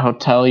The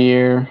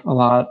Hotelier a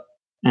lot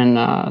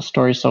and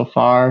Story So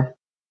Far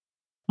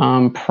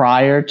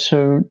prior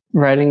to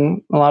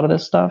writing a lot of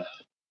this stuff.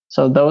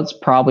 So those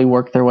probably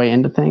work their way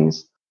into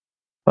things.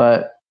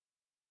 But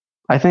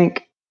I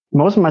think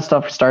most of my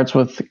stuff starts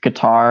with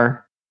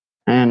guitar,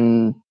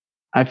 and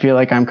I feel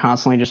like I'm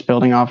constantly just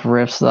building off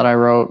riffs that I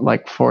wrote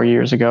like 4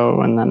 years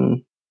ago and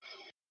then,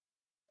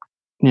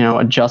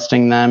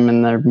 adjusting them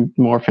and they're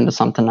morph into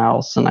something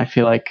else. And I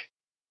feel like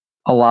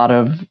a lot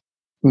of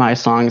my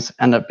songs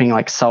end up being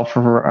like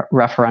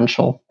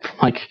self-referential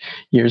like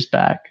years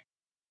back.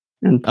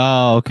 And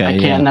okay. I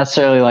can't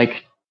necessarily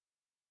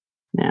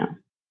I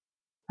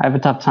have a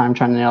tough time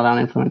trying to nail down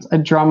influence.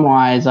 Drum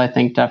wise, I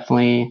think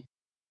definitely,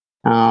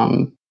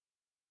 a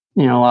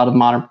lot of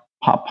modern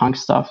pop punk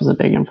stuff is a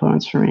big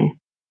influence for me,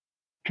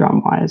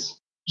 drum wise,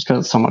 just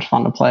because it's so much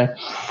fun to play.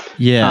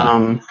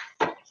 Yeah.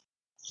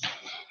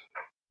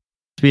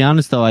 To be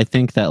honest, though, I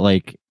think that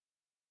like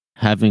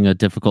having a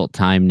difficult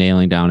time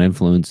nailing down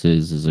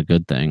influences is a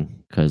good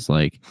thing, because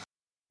like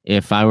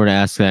if I were to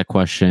ask that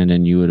question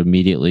and you would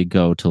immediately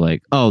go to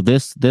like, oh,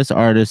 this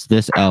artist,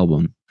 this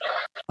album,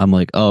 I'm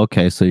like, oh,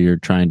 okay, so you're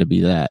trying to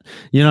be that.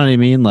 You know what I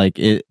mean? Like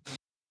it.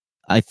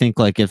 I think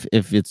like if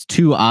it's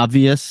too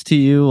obvious to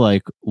you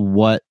like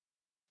what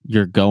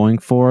you're going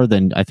for,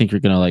 then I think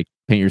you're gonna like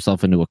paint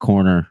yourself into a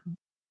corner.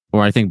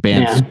 Or I think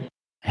bands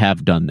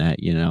have done that,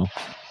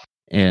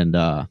 and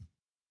I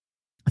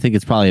think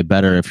it's probably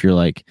better if you're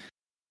like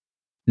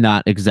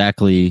not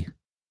exactly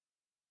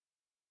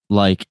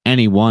like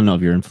any one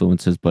of your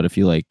influences, but if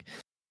you like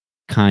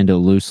kind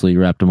of loosely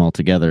wrapped them all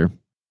together,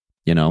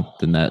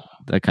 then that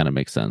kind of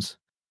makes sense.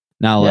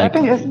 Now, I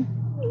think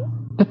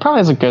it probably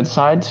has a good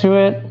side to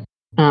it.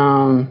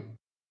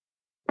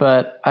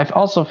 But I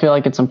also feel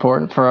like it's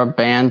important for a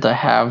band to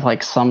have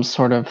like some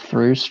sort of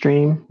through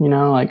stream,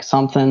 like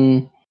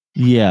something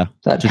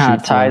that kind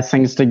of ties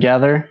things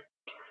together.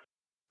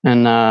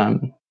 And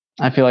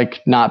I feel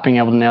like not being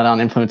able to nail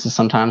down influences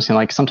sometimes,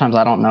 sometimes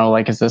I don't know,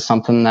 like, is this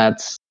something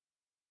that's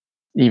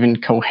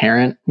even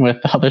coherent with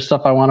the other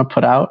stuff I want to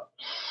put out?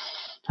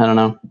 I don't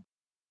know.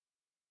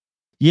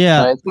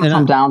 Yeah. So it's got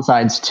some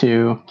downsides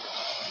too.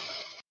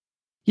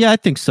 Yeah, I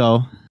think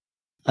so.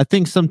 I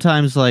think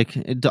sometimes like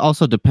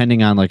also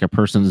depending on like a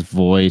person's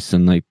voice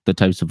and like the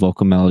types of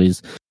vocal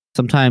melodies,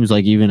 sometimes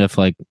like even if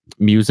like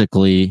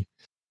musically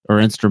or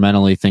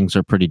instrumentally things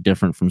are pretty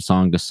different from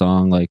song to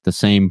song, like the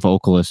same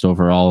vocalist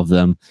over all of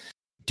them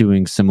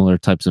doing similar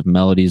types of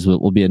melodies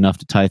will be enough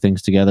to tie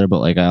things together. But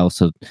like I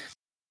also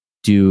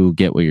do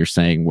get what you're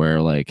saying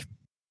where like,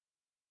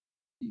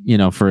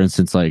 for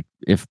instance, like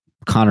if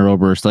Conor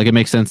Oberst, like it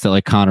makes sense that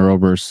like Conor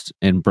Oberst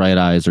and Bright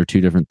Eyes are two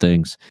different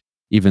things,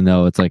 even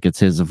though it's like it's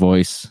his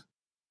voice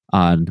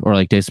on, or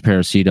like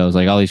Desaparecidos,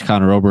 like all these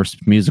Conor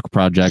Oberst musical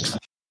projects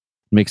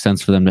makes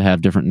sense for them to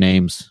have different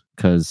names,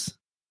 because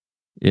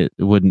it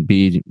wouldn't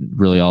be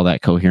really all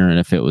that coherent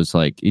if it was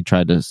like he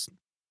tried to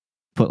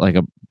put like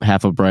a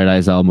half a Bright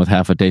Eyes album with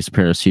half a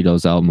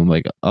Desaparecidos album. I'm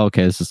like,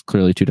 okay, this is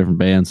clearly two different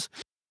bands.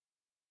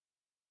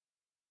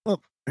 Oh,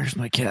 there's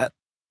my cat.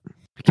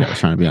 My cat was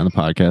trying to be on the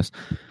podcast.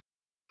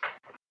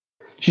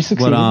 She's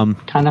succeeding,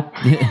 kind of.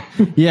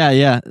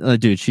 Yeah.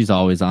 Dude, she's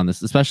always on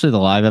this, especially the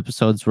live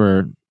episodes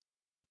where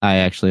I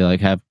actually like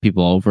have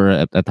people over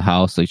at the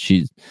house. Like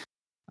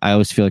I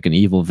always feel like an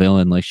evil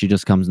villain. Like she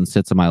just comes and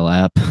sits in my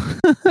lap.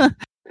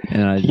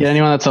 And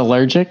anyone that's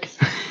allergic?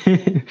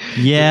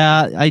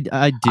 Yeah, I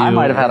do. I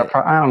might have had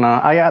I don't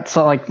know.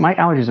 Like my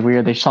allergies are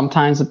weird. They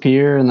sometimes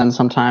appear and then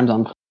sometimes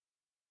I'm.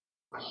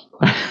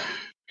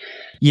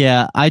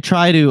 Yeah, I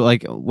try to,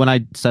 like, when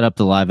I set up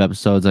the live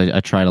episodes, I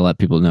try to let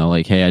people know,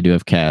 like, hey, I do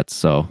have cats,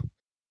 so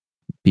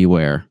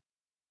beware.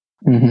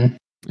 Mm-hmm.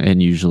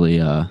 And usually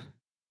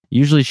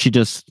she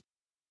just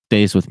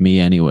stays with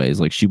me anyways.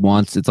 Like, she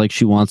wants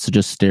to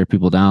just stare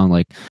people down,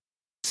 like,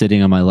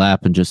 sitting on my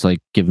lap and just, like,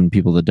 giving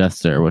people the death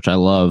stare, which I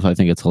love. I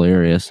think it's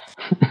hilarious.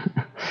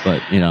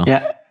 But,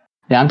 Yeah,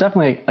 I'm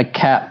definitely a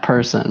cat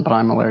person, but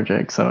I'm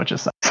allergic, so it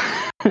just sucks.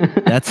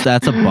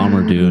 That's a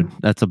bummer, dude.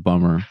 That's a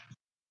bummer.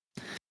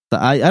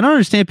 I don't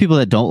understand people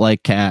that don't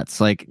like cats.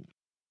 Like,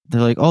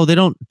 they're like, oh, they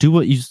don't do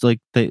what you like.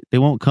 They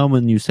won't come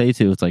when you say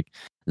to. It's like,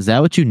 is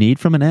that what you need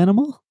from an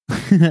animal?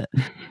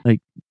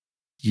 Like,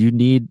 you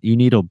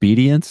need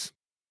obedience.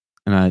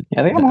 And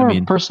they got more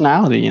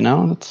personality.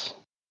 It's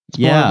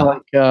more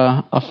like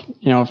a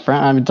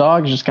friend. I mean,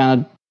 dogs just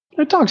kind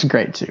of. Dogs are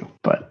great too,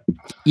 but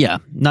yeah,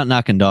 not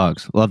knocking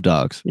dogs. Love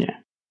dogs. Yeah,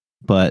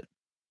 but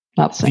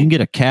not the same. If you can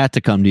get a cat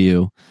to come to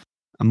you,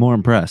 I'm more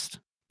impressed.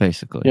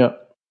 Basically, yep.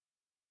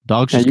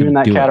 Dogs just you and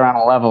that cat are on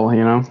a level,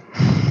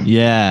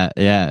 Yeah,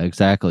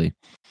 exactly.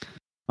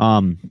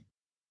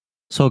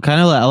 So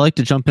kind of I like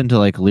to jump into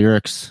like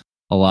lyrics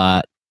a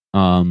lot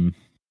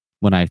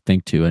when I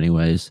think to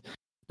anyways.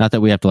 not that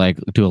we have to like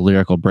do a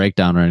lyrical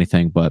breakdown or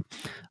anything, but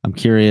I'm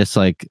curious,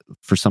 like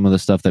for some of the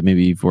stuff that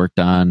maybe you've worked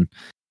on,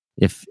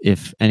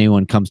 if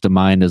anyone comes to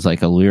mind as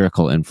like a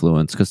lyrical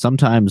influence, because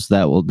sometimes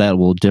that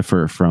will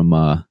differ from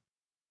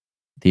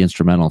the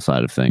instrumental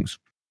side of things.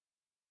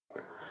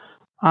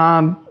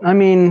 I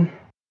mean,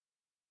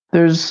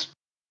 there's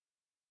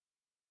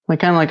like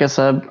kind of like I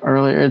said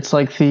earlier, it's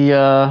like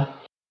there's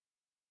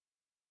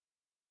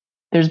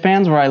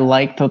bands where I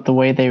like the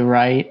way they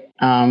write,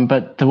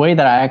 but the way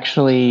that I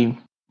actually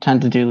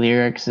tend to do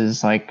lyrics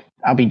is like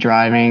I'll be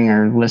driving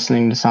or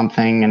listening to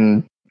something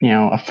and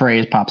a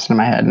phrase pops into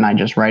my head and I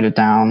just write it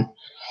down,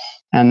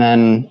 and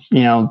then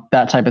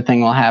that type of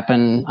thing will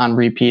happen on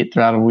repeat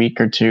throughout a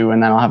week or two,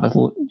 and then I'll have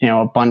a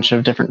bunch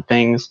of different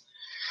things,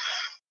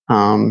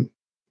 and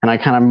I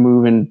kind of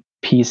move in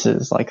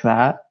pieces like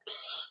that.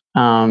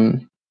 But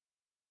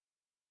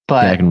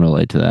yeah, I can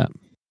relate to that.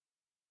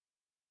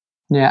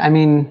 Yeah, I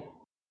mean,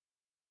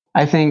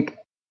 I think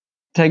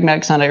Take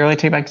Back Sunday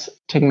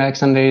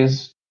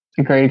is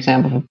a great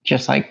example of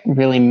just like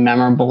really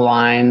memorable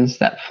lines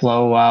that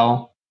flow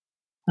well.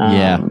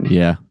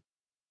 Yeah.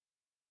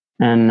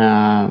 And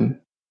I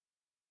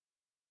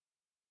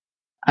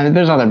mean,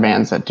 there's other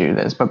bands that do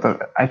this, but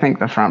I think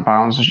the Front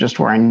Bottoms is just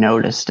where I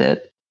noticed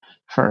it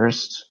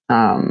first.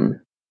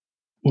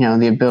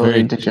 The ability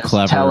Very to just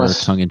clever, tell a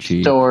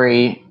tongue-in-cheek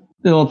story.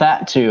 Well,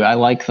 that too. I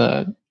like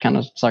the kind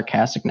of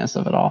sarcasticness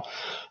of it all,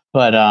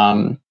 but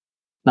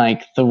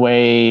like the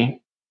way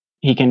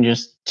he can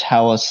just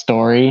tell a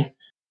story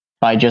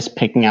by just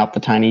picking out the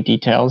tiny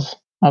details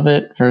of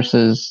it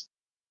versus,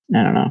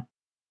 I don't know.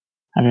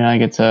 I mean,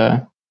 like I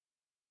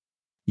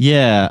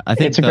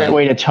think it's a great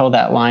way to tell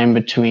that line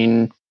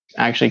between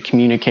actually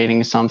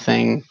communicating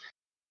something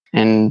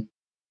and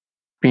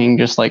being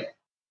just like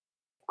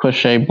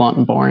cliche, blunt,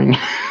 and boring.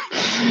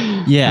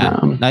 Yeah,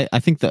 I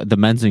think the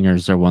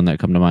Menzingers are one that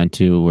come to mind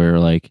too, where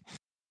like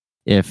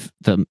if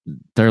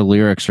their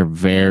lyrics are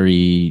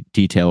very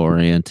detail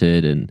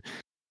oriented and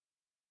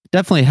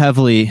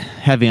definitely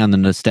heavy on the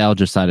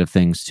nostalgia side of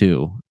things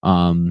too.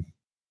 But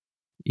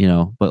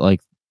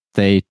like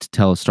they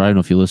tell a story. I don't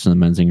know if you listen to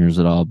the Menzingers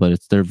at all, but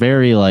they're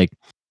very like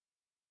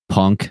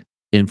punk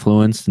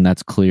influenced, and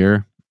that's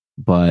clear.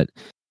 But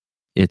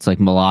it's like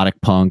melodic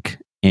punk,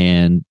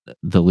 and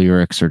the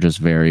lyrics are just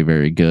very,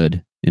 very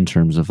good in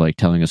terms of like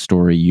telling a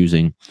story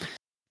using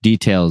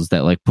details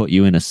that like put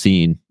you in a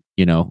scene.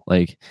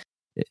 Like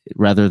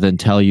rather than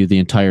tell you the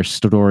entire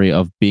story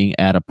of being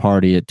at a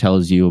party, it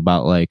tells you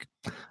about like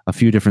a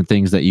few different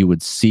things that you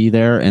would see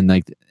there, and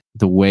like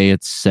the way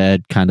it's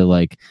said kind of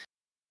like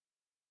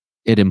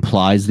it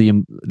implies the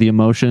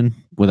emotion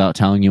without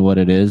telling you what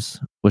it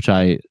is, which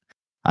I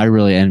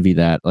really envy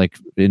that, like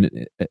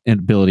in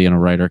ability in a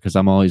writer, because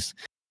I'm always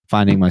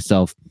finding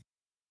myself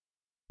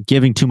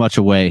giving too much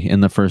away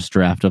in the first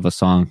draft of a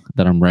song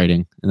that I'm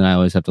writing, and then I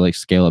always have to like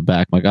scale it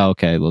back. I'm like, oh,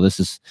 okay, well, this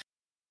is,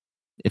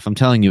 if I'm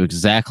telling you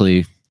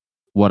exactly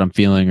what I'm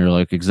feeling or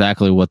like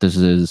exactly what this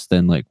is,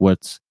 then like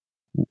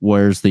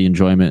where's the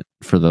enjoyment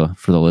for the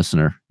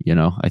listener?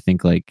 I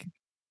think like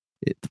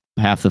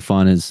half the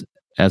fun is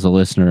as a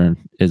listener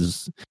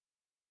is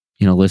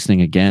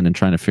listening again and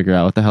trying to figure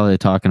out what the hell are they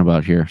talking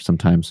about here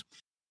sometimes.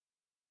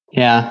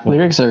 Yeah,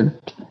 lyrics are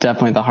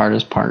definitely the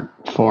hardest part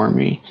for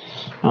me,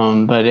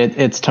 but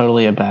it's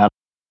totally a battle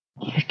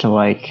to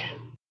like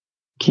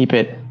keep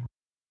it.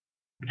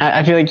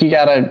 I feel like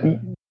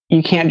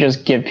you can't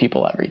just give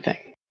people everything.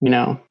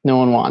 No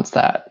one wants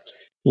that.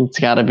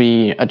 It's got to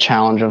be a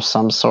challenge of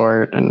some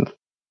sort and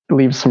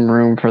leave some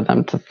room for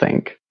them to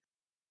think.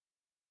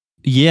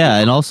 Yeah,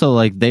 and also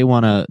like they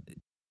want to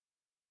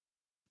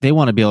be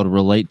able to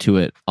relate to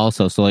it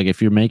also. So like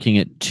if you're making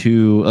it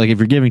too, like if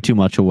you're giving too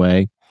much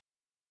away,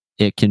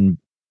 it can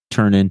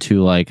turn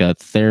into like a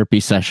therapy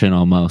session,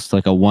 almost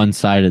like a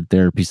one-sided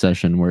therapy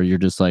session where you're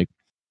just like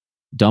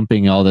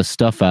dumping all this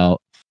stuff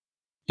out.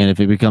 And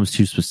if it becomes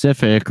too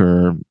specific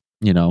or,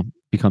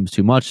 becomes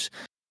too much,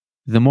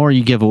 the more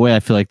you give away, I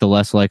feel like the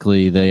less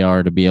likely they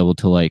are to be able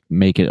to like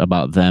make it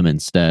about them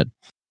instead.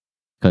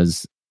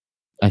 Because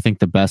I think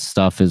the best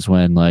stuff is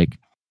when like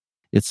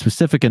it's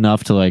specific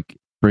enough to like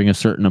bring a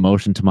certain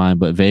emotion to mind,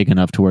 but vague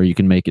enough to where you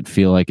can make it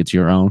feel like it's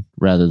your own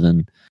rather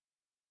than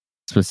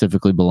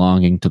specifically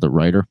belonging to the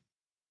writer.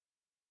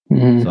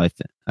 Mm-hmm. So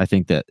I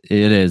think that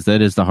is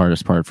the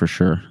hardest part for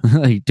sure.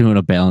 Like doing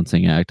a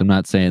balancing act. I'm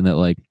not saying that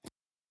like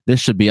this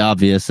should be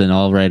obvious and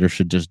all writers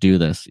should just do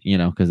this,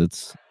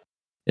 because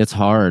it's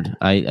hard.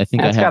 I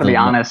think it's got to be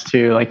honest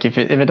too. Like if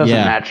it doesn't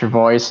match your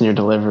voice and your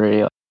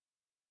delivery,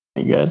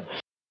 like, good.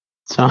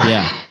 So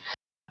yeah,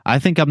 I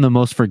think I'm the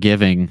most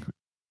forgiving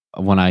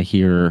when I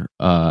hear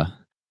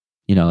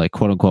like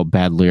quote unquote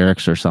bad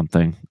lyrics or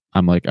something.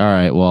 I'm like, all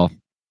right, well,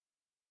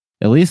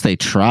 at least they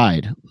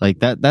tried. Like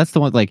that's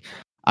the one. Like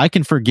I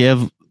can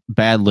forgive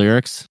bad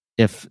lyrics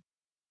if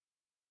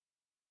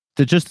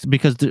just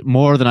because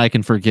more than I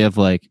can forgive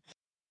like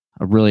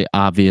a really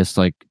obvious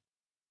like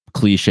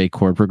cliche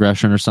chord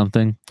progression or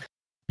something,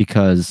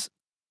 because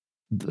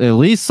at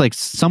least like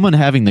someone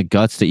having the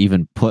guts to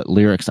even put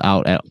lyrics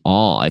out at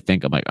all, I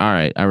think I'm like, all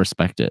right, I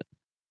respect it.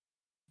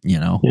 You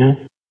know? Yeah.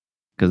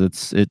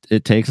 Because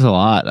it takes a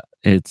lot.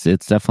 It's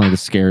definitely the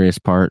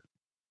scariest part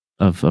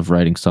of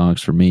writing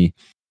songs for me.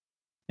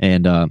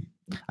 And I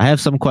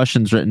have some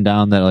questions written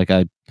down that like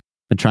I've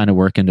been trying to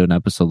work into an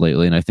episode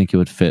lately, and I think it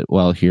would fit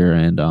well here.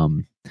 And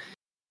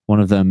one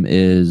of them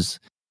is,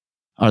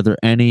 is there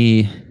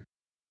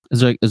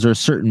a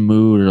certain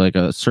mood or like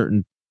a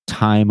certain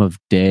time of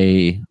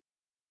day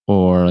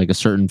or like a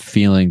certain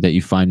feeling that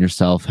you find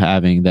yourself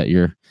having that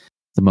you're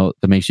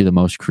that makes you the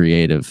most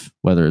creative,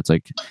 whether it's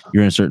like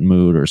you're in a certain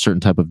mood or a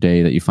certain type of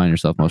day that you find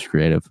yourself most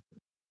creative?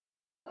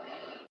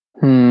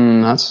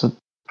 That's a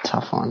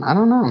tough one. I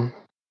don't know.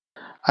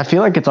 I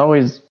feel like it's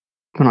always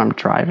when I'm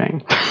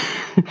driving,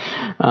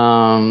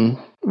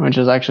 which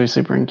is actually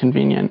super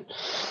inconvenient.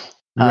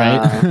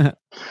 Right.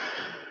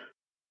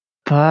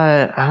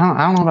 But I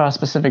don't know about a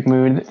specific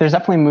mood. There's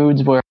definitely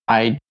moods where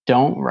I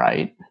don't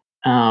write.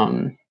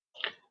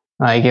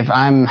 Like if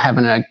I'm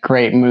having a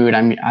great mood,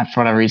 for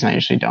whatever reason, I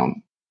usually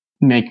don't.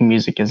 Making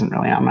music isn't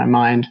really on my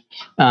mind.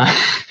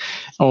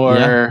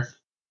 Or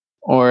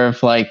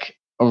if like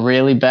a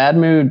really bad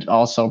mood,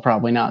 also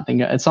probably not.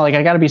 It's not like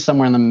I got to be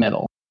somewhere in the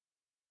middle.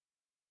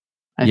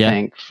 I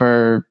think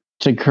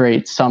to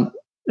create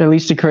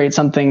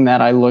something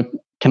that I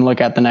can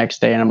look at the next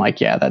day and I'm like,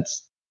 yeah,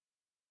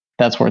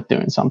 that's worth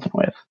doing something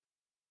with.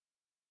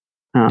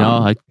 No,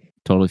 I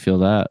totally feel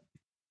that.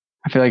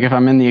 I feel like if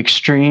I'm in the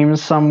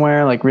extremes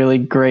somewhere, like really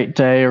great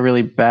day or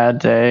really bad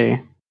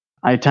day,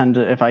 I tend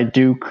to, if I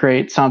do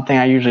create something,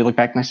 I usually look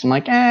back and I'm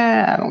like,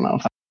 I don't know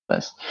if I do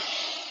this.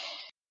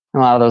 A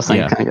lot of those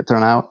things kind of get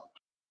thrown out.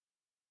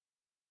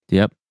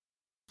 Yep.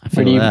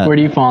 Where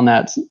do you fall on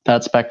that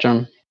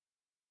spectrum?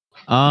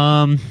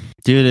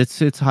 Dude,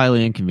 it's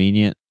highly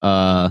inconvenient.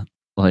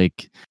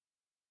 Like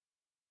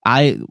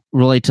I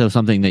relate to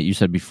something that you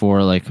said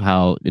before, like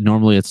how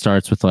normally it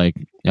starts with like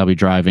I'll be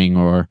driving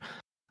or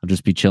I'll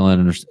just be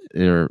chilling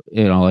or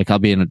you know, like I'll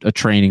be in a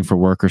training for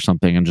work or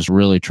something. I'm just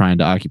really trying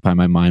to occupy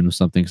my mind with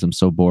something because I'm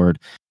so bored.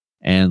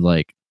 And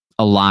like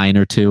a line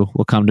or two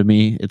will come to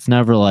me. It's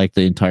never like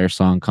the entire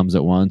song comes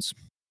at once.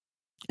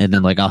 And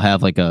then like I'll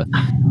have like a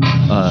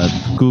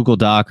Google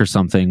Doc or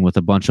something with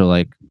a bunch of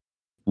like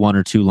 1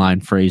 or 2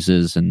 line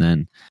phrases. And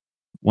then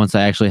once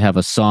I actually have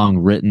a song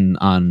written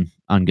on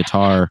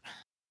guitar,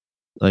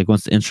 like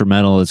once the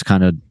instrumental is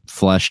kind of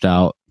fleshed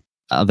out,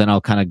 then I'll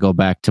kind of go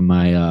back to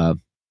my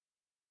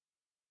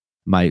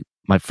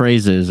my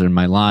phrases or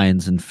my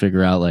lines and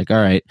figure out like, all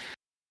right,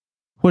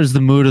 what is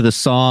the mood of the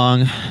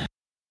song,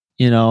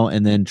 you know,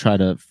 and then try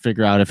to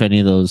figure out if any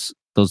of those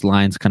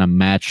lines kind of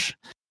match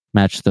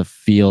the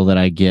feel that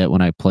I get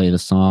when I play the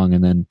song.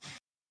 And then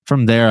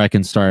from there I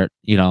can start,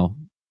 you know,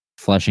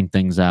 fleshing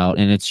things out.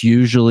 And it's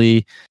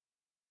usually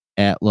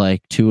at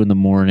like 2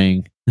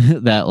 a.m.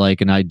 that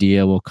like an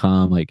idea will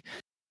come. Like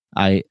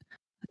I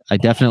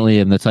definitely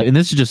am the type, and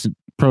this is just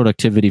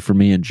productivity for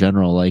me in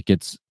general. Like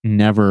it's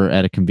never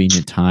at a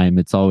convenient time.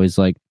 It's always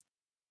like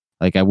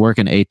I work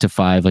an 8 to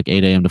 5, like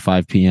 8 a.m. to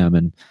 5 p.m.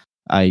 and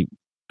I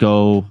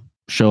show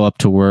up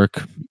to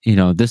work. You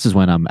know, this is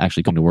when I'm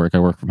actually going to work. I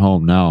work from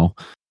home now,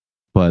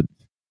 but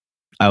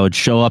I would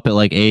show up at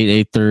like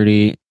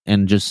 8:30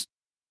 and just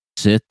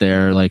sit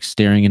there like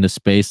staring into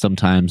space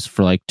sometimes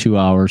for like 2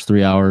 hours,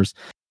 3 hours,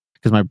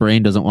 because my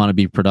brain doesn't want to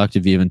be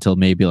productive even until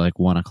maybe like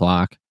 1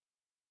 o'clock.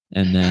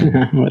 And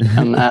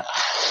then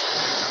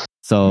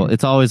so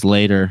it's always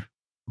later,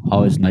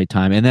 always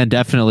nighttime, and then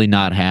definitely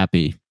not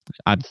happy.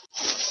 I'm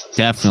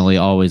definitely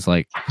always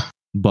like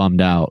bummed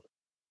out,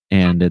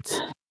 and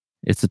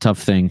it's a tough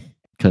thing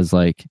because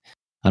like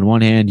on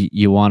one hand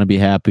you want to be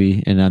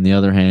happy, and on the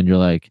other hand you're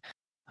like,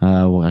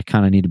 well, I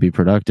kind of need to be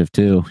productive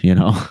too, you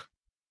know.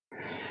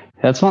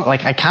 That's one.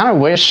 Like I kind of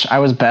wish I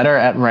was better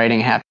at writing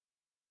happy.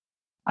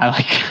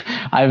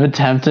 I've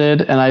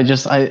attempted, and I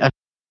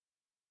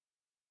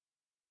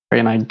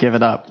and I give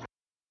it up.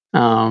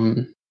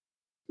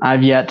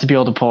 I've yet to be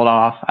able to pull it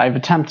off. I've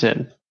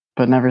attempted,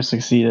 but never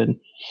succeeded.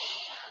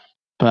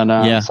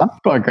 But some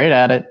people are great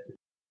at it.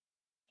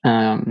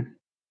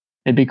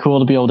 It'd be cool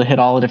to be able to hit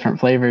all the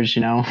different flavors,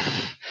 you know.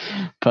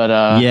 But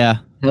it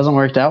hasn't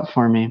worked out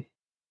for me.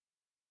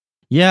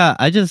 Yeah,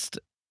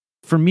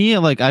 for me,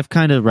 like I've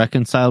kind of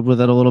reconciled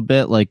with it a little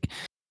bit, like,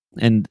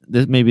 and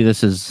maybe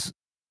this is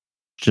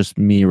just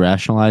me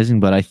rationalizing,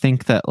 but I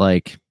think that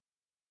like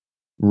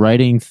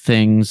writing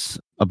things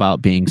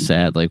about being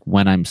sad, like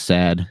when I'm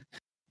sad,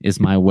 is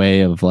my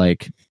way of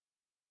like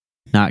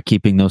not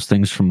keeping those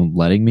things from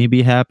letting me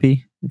be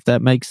happy, if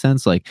that makes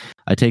sense. Like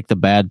I take the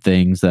bad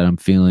things that I'm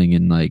feeling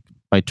and like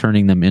by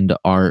turning them into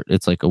art,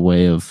 it's like a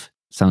way of,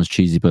 sounds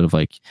cheesy, but of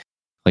like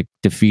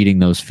defeating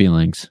those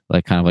feelings,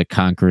 like kind of like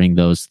conquering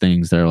those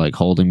things that are like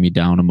holding me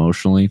down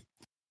emotionally.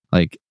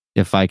 Like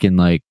if I can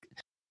like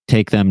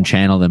take them,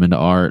 channel them into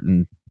art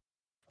and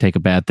take a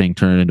bad thing,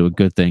 turn it into a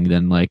good thing,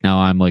 then like now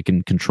I'm like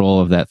in control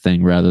of that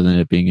thing rather than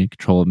it being in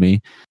control of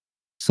me.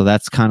 So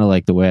that's kind of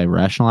like the way I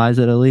rationalize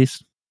it, at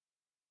least.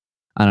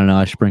 I don't know.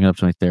 I should bring it up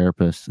to my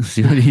therapist,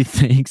 see what he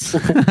thinks.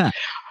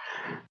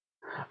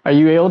 Are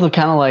you able to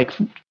kind of like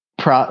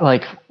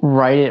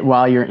write it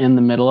while you're in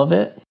the middle of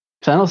it?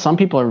 Because I know some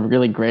people are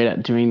really great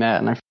at doing that,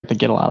 and I feel like they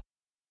get a lot.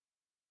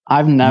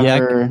 I've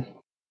never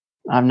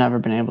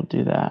been able to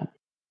do that.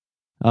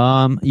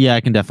 Yeah,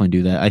 I can definitely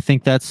do that. I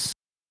think that's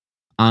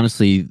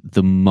honestly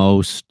the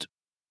most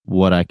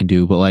what I can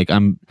do, but like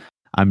I'm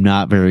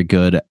not very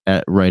good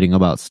at writing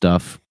about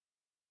stuff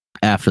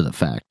after the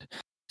fact.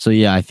 So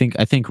yeah, I think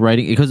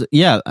writing, because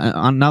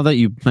now that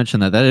you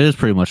mentioned that is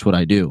pretty much what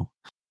I do.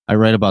 I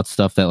write about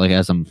stuff that like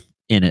as I'm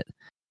in it,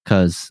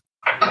 because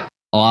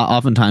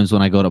oftentimes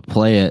when I go to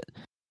play it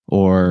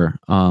or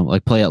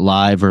like play it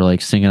live or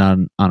like sing it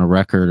on a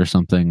record or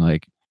something,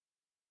 like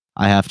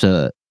I have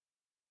to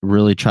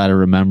really try to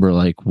remember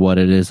like what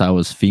it is I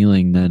was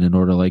feeling then in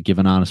order to like give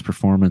an honest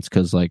performance,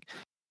 because like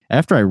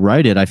after I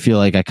write it, I feel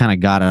like I kind of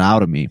got it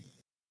out of me,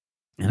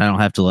 and I don't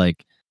have to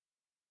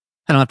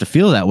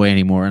feel that way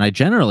anymore. And I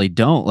generally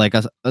don't. Like,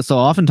 so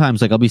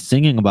oftentimes, like I'll be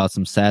singing about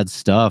some sad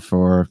stuff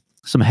or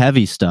some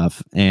heavy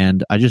stuff,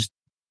 and I just,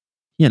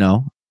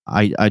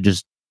 I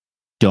just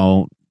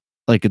don't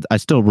like it. I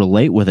still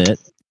relate with it,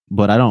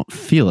 but I don't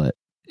feel it.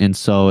 And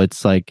so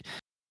it's like,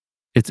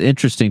 it's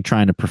interesting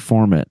trying to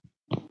perform it,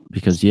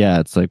 because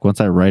it's like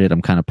once I write it,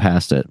 I'm kind of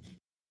past it.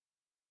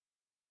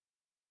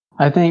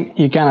 I think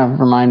you kind of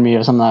remind me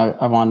of something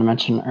I wanted to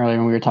mention earlier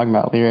when we were talking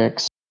about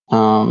lyrics.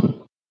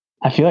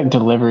 I feel like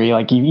delivery,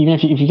 like even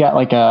if you got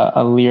like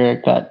a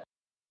lyric that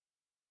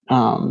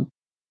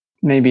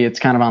maybe it's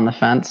kind of on the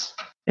fence,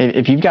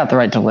 if you've got the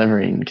right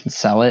delivery and can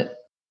sell it,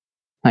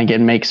 like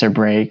it makes or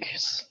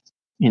breaks.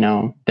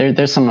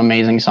 There's some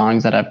amazing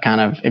songs that have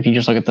kind of, if you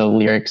just look at the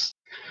lyrics,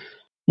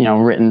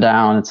 written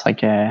down, it's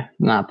like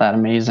not that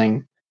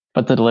amazing,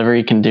 but the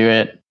delivery can do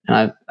it.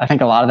 And I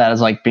think a lot of that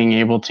is like being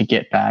able to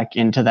get back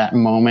into that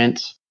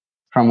moment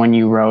from when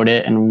you wrote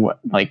it, and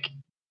like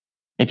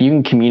if you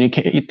can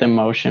communicate the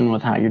emotion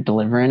with how you're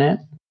delivering it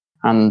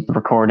on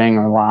recording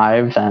or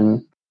live,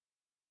 then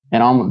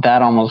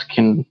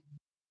that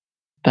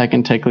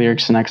can take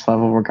lyrics to the next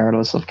level,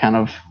 regardless of kind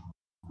of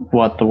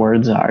what the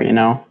words are.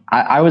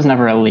 I was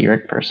never a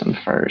lyric person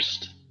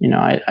first.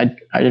 I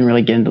didn't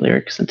really get into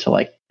lyrics until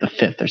like the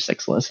 5th or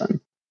 6th listen.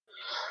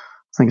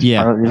 I think it's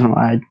part of the reason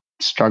why I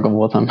struggle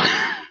with them.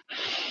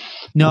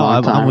 No,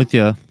 I'm with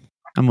you.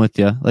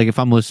 Like if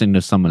I'm listening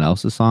to someone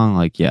else's song,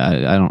 like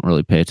I don't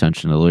really pay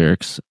attention to the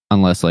lyrics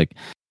unless like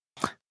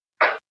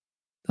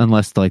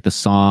the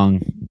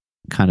song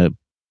kind of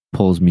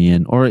pulls me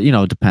in, or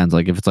it depends.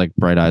 Like if it's like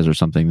Bright Eyes or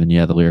something, then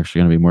the lyrics are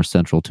going to be more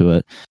central to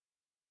it,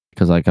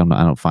 because like I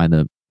don't find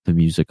the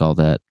music all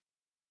that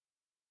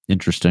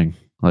interesting.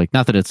 Like,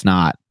 not that it's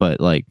not, but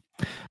like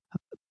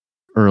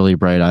early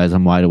Bright Eyes,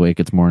 I'm wide awake,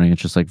 it's morning.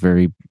 It's just like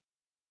very,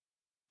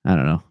 I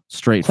don't know,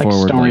 straightforward,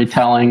 like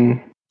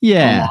storytelling.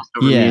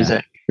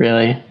 Music,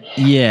 really.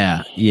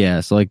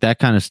 Yeah. So like that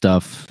kind of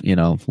stuff,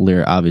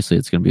 lyric. Obviously,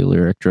 it's going to be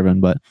lyric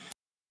driven, but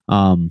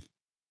for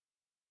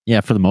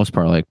the most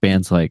part, like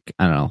bands like,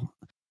 I don't know,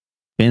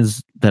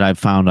 bands that I've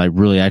found I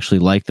really actually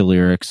like the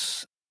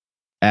lyrics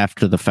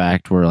after the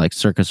fact were like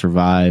Circa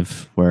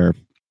Survive, where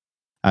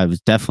I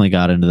was definitely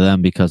got into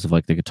them because of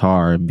like the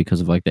guitar and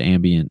because of like the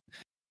ambient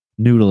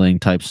noodling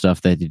type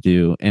stuff that you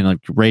do. And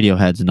like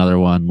Radiohead's another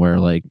one where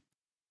like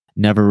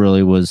never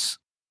really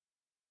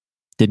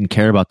didn't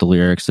care about the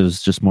lyrics. It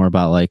was just more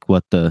about like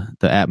what the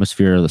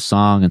atmosphere of the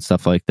song and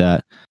stuff like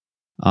that.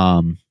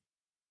 But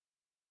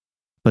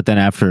then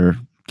after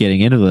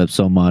getting into it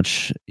so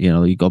much,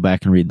 you go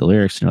back and read the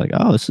lyrics and you're like,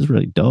 oh, this is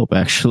really dope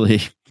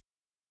actually.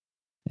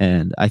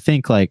 And I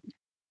think like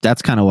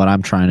that's kind of what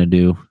I'm trying to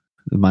do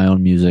with my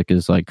own music,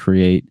 is like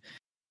create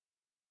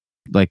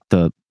like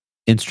the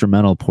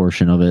instrumental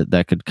portion of it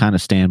that could kind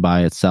of stand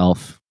by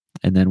itself.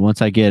 And then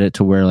once I get it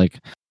to where like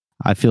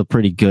I feel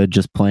pretty good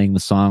just playing the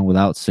song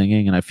without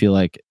singing, and I feel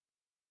like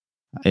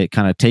it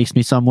kind of takes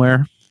me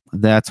somewhere,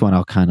 that's when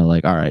I'll kind of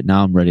like, all right,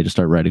 now I'm ready to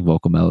start writing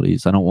vocal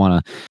melodies. I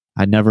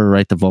never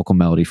write the vocal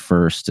melody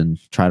first and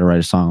try to write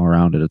a song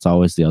around it. It's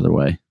always the other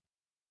way.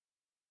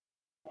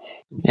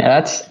 Yeah,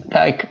 that's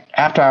like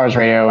After Hours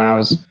Radio, when I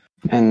was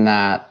in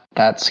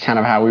that's kind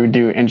of how we would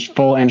do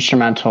full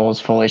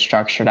instrumentals, fully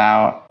structured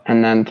out,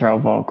 and then throw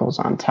vocals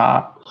on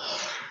top.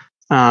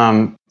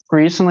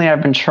 Recently,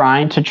 I've been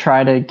trying to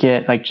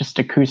get like just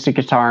acoustic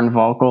guitar and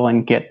vocal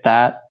and get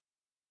that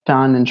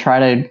done, and try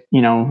to,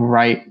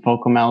 write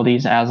vocal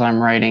melodies as I'm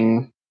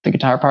writing the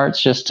guitar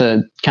parts, just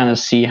to kind of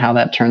see how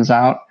that turns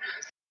out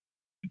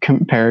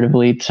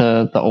comparatively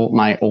to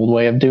my old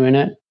way of doing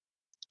it.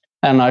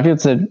 I don't know. I feel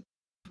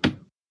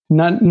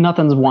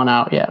nothing's won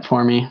out yet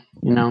for me.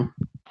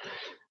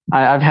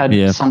 I've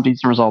had some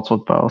decent results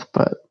with both,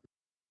 but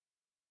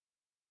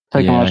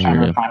taking a lot of time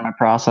to refine my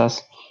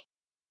process.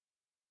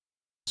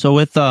 So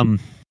with kind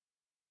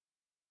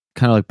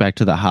of like back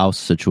to the house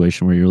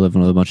situation where you're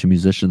living with a bunch of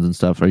musicians and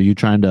stuff, are you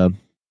guys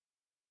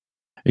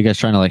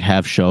trying to like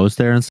have shows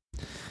there?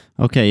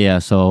 Okay, yeah.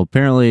 So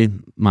apparently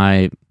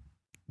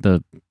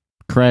the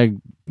Craig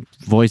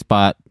voice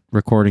bot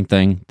recording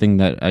thing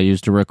that I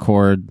used to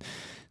record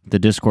the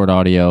Discord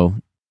audio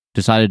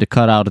decided to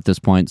cut out at this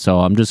point. So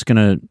I'm just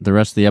the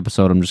rest of the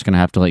episode, I'm just gonna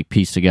have to like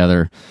piece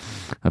together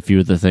a few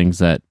of the things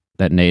that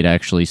Nate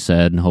actually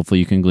said, and hopefully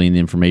you can glean the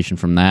information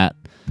from that.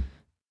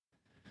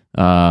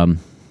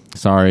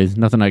 Sorry,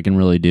 nothing I can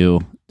really do.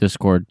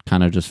 Discord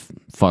kind of just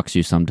fucks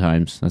you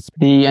sometimes. That's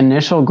the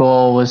initial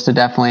goal, was to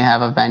definitely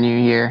have a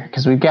venue here,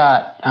 because we've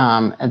got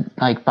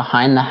like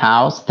behind the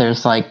house,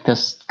 there's like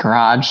this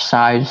garage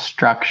size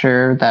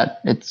structure that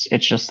it's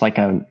just like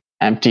a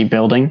empty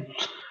building.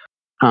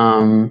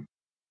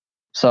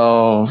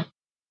 So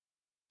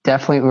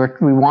definitely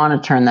we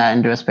want to turn that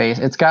into a space.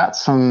 It's got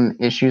some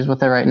issues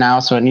with it right now,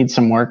 so it needs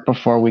some work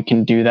before we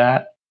can do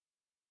that.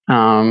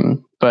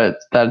 But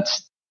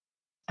that's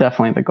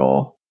definitely the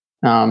goal.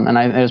 And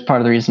it was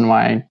part of the reason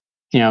why,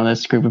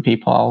 this group of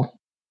people all,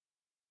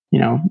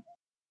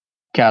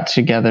 got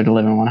together to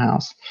live in one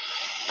house,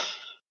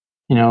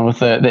 with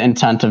the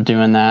intent of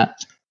doing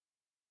that.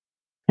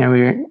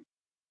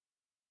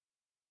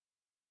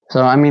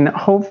 So, I mean,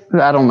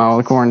 I don't know,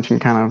 the quarantine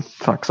kind of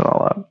fucks it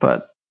all up,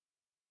 but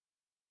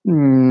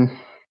the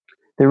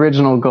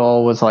original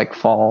goal was like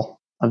fall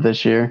of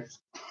this year.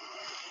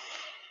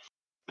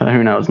 But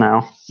who knows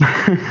now?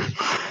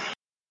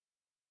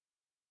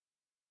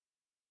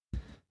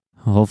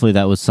 Hopefully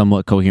that was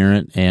somewhat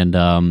coherent, and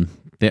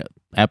the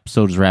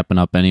episode is wrapping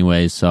up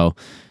anyway. So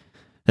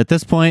at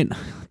this point,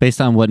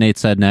 based on what Nate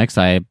said next,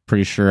 I'm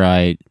pretty sure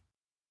I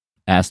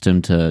asked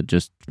him to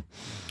just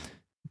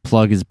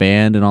plug his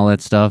band and all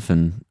that stuff.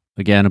 And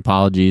again,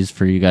 apologies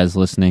for you guys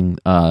listening.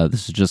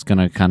 This is just going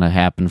to kind of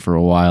happen for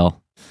a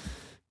while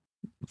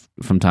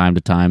from time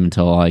to time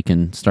until I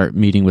can start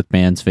meeting with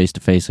bands face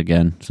to face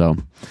again. So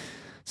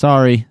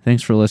sorry.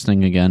 Thanks for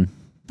listening again.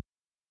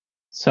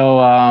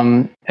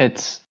 So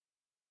it's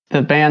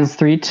the band's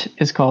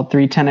is called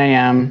 310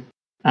 AM.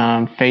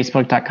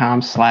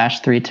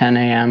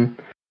 Facebook.com/310am.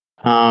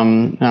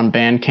 On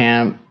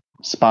Bandcamp,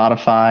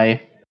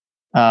 Spotify.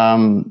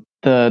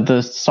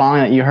 The song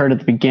that you heard at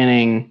the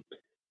beginning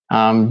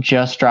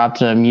just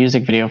dropped a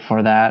music video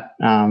for that.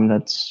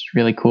 That's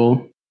really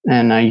cool,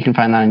 and you can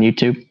find that on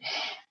YouTube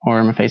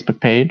or my Facebook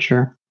page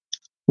or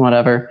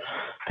whatever.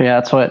 But yeah,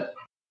 that's what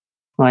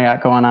I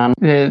got going on.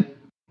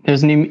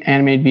 There's a new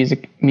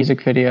animated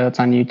music video that's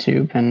on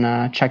YouTube,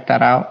 and check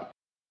that out.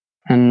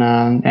 And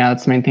yeah,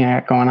 that's the main thing I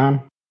got going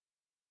on.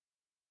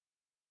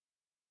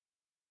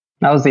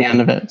 That was the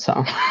end of it.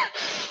 So.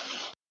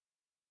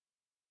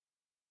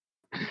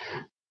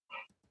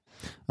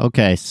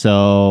 Okay,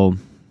 so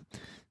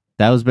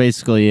that was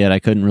basically it. I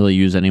couldn't really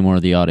use any more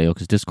of the audio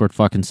because Discord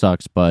fucking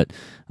sucks. But,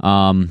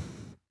 to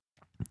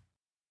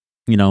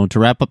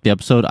wrap up the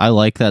episode, I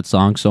like that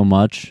song so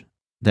much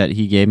that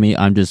he gave me.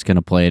 I'm just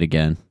gonna play it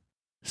again.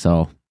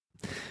 So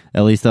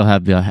at least they'll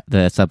have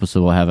this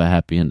episode will have a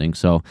happy ending.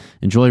 So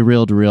enjoy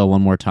Real to Real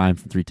one more time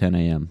from 310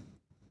 AM.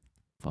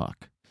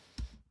 Fuck.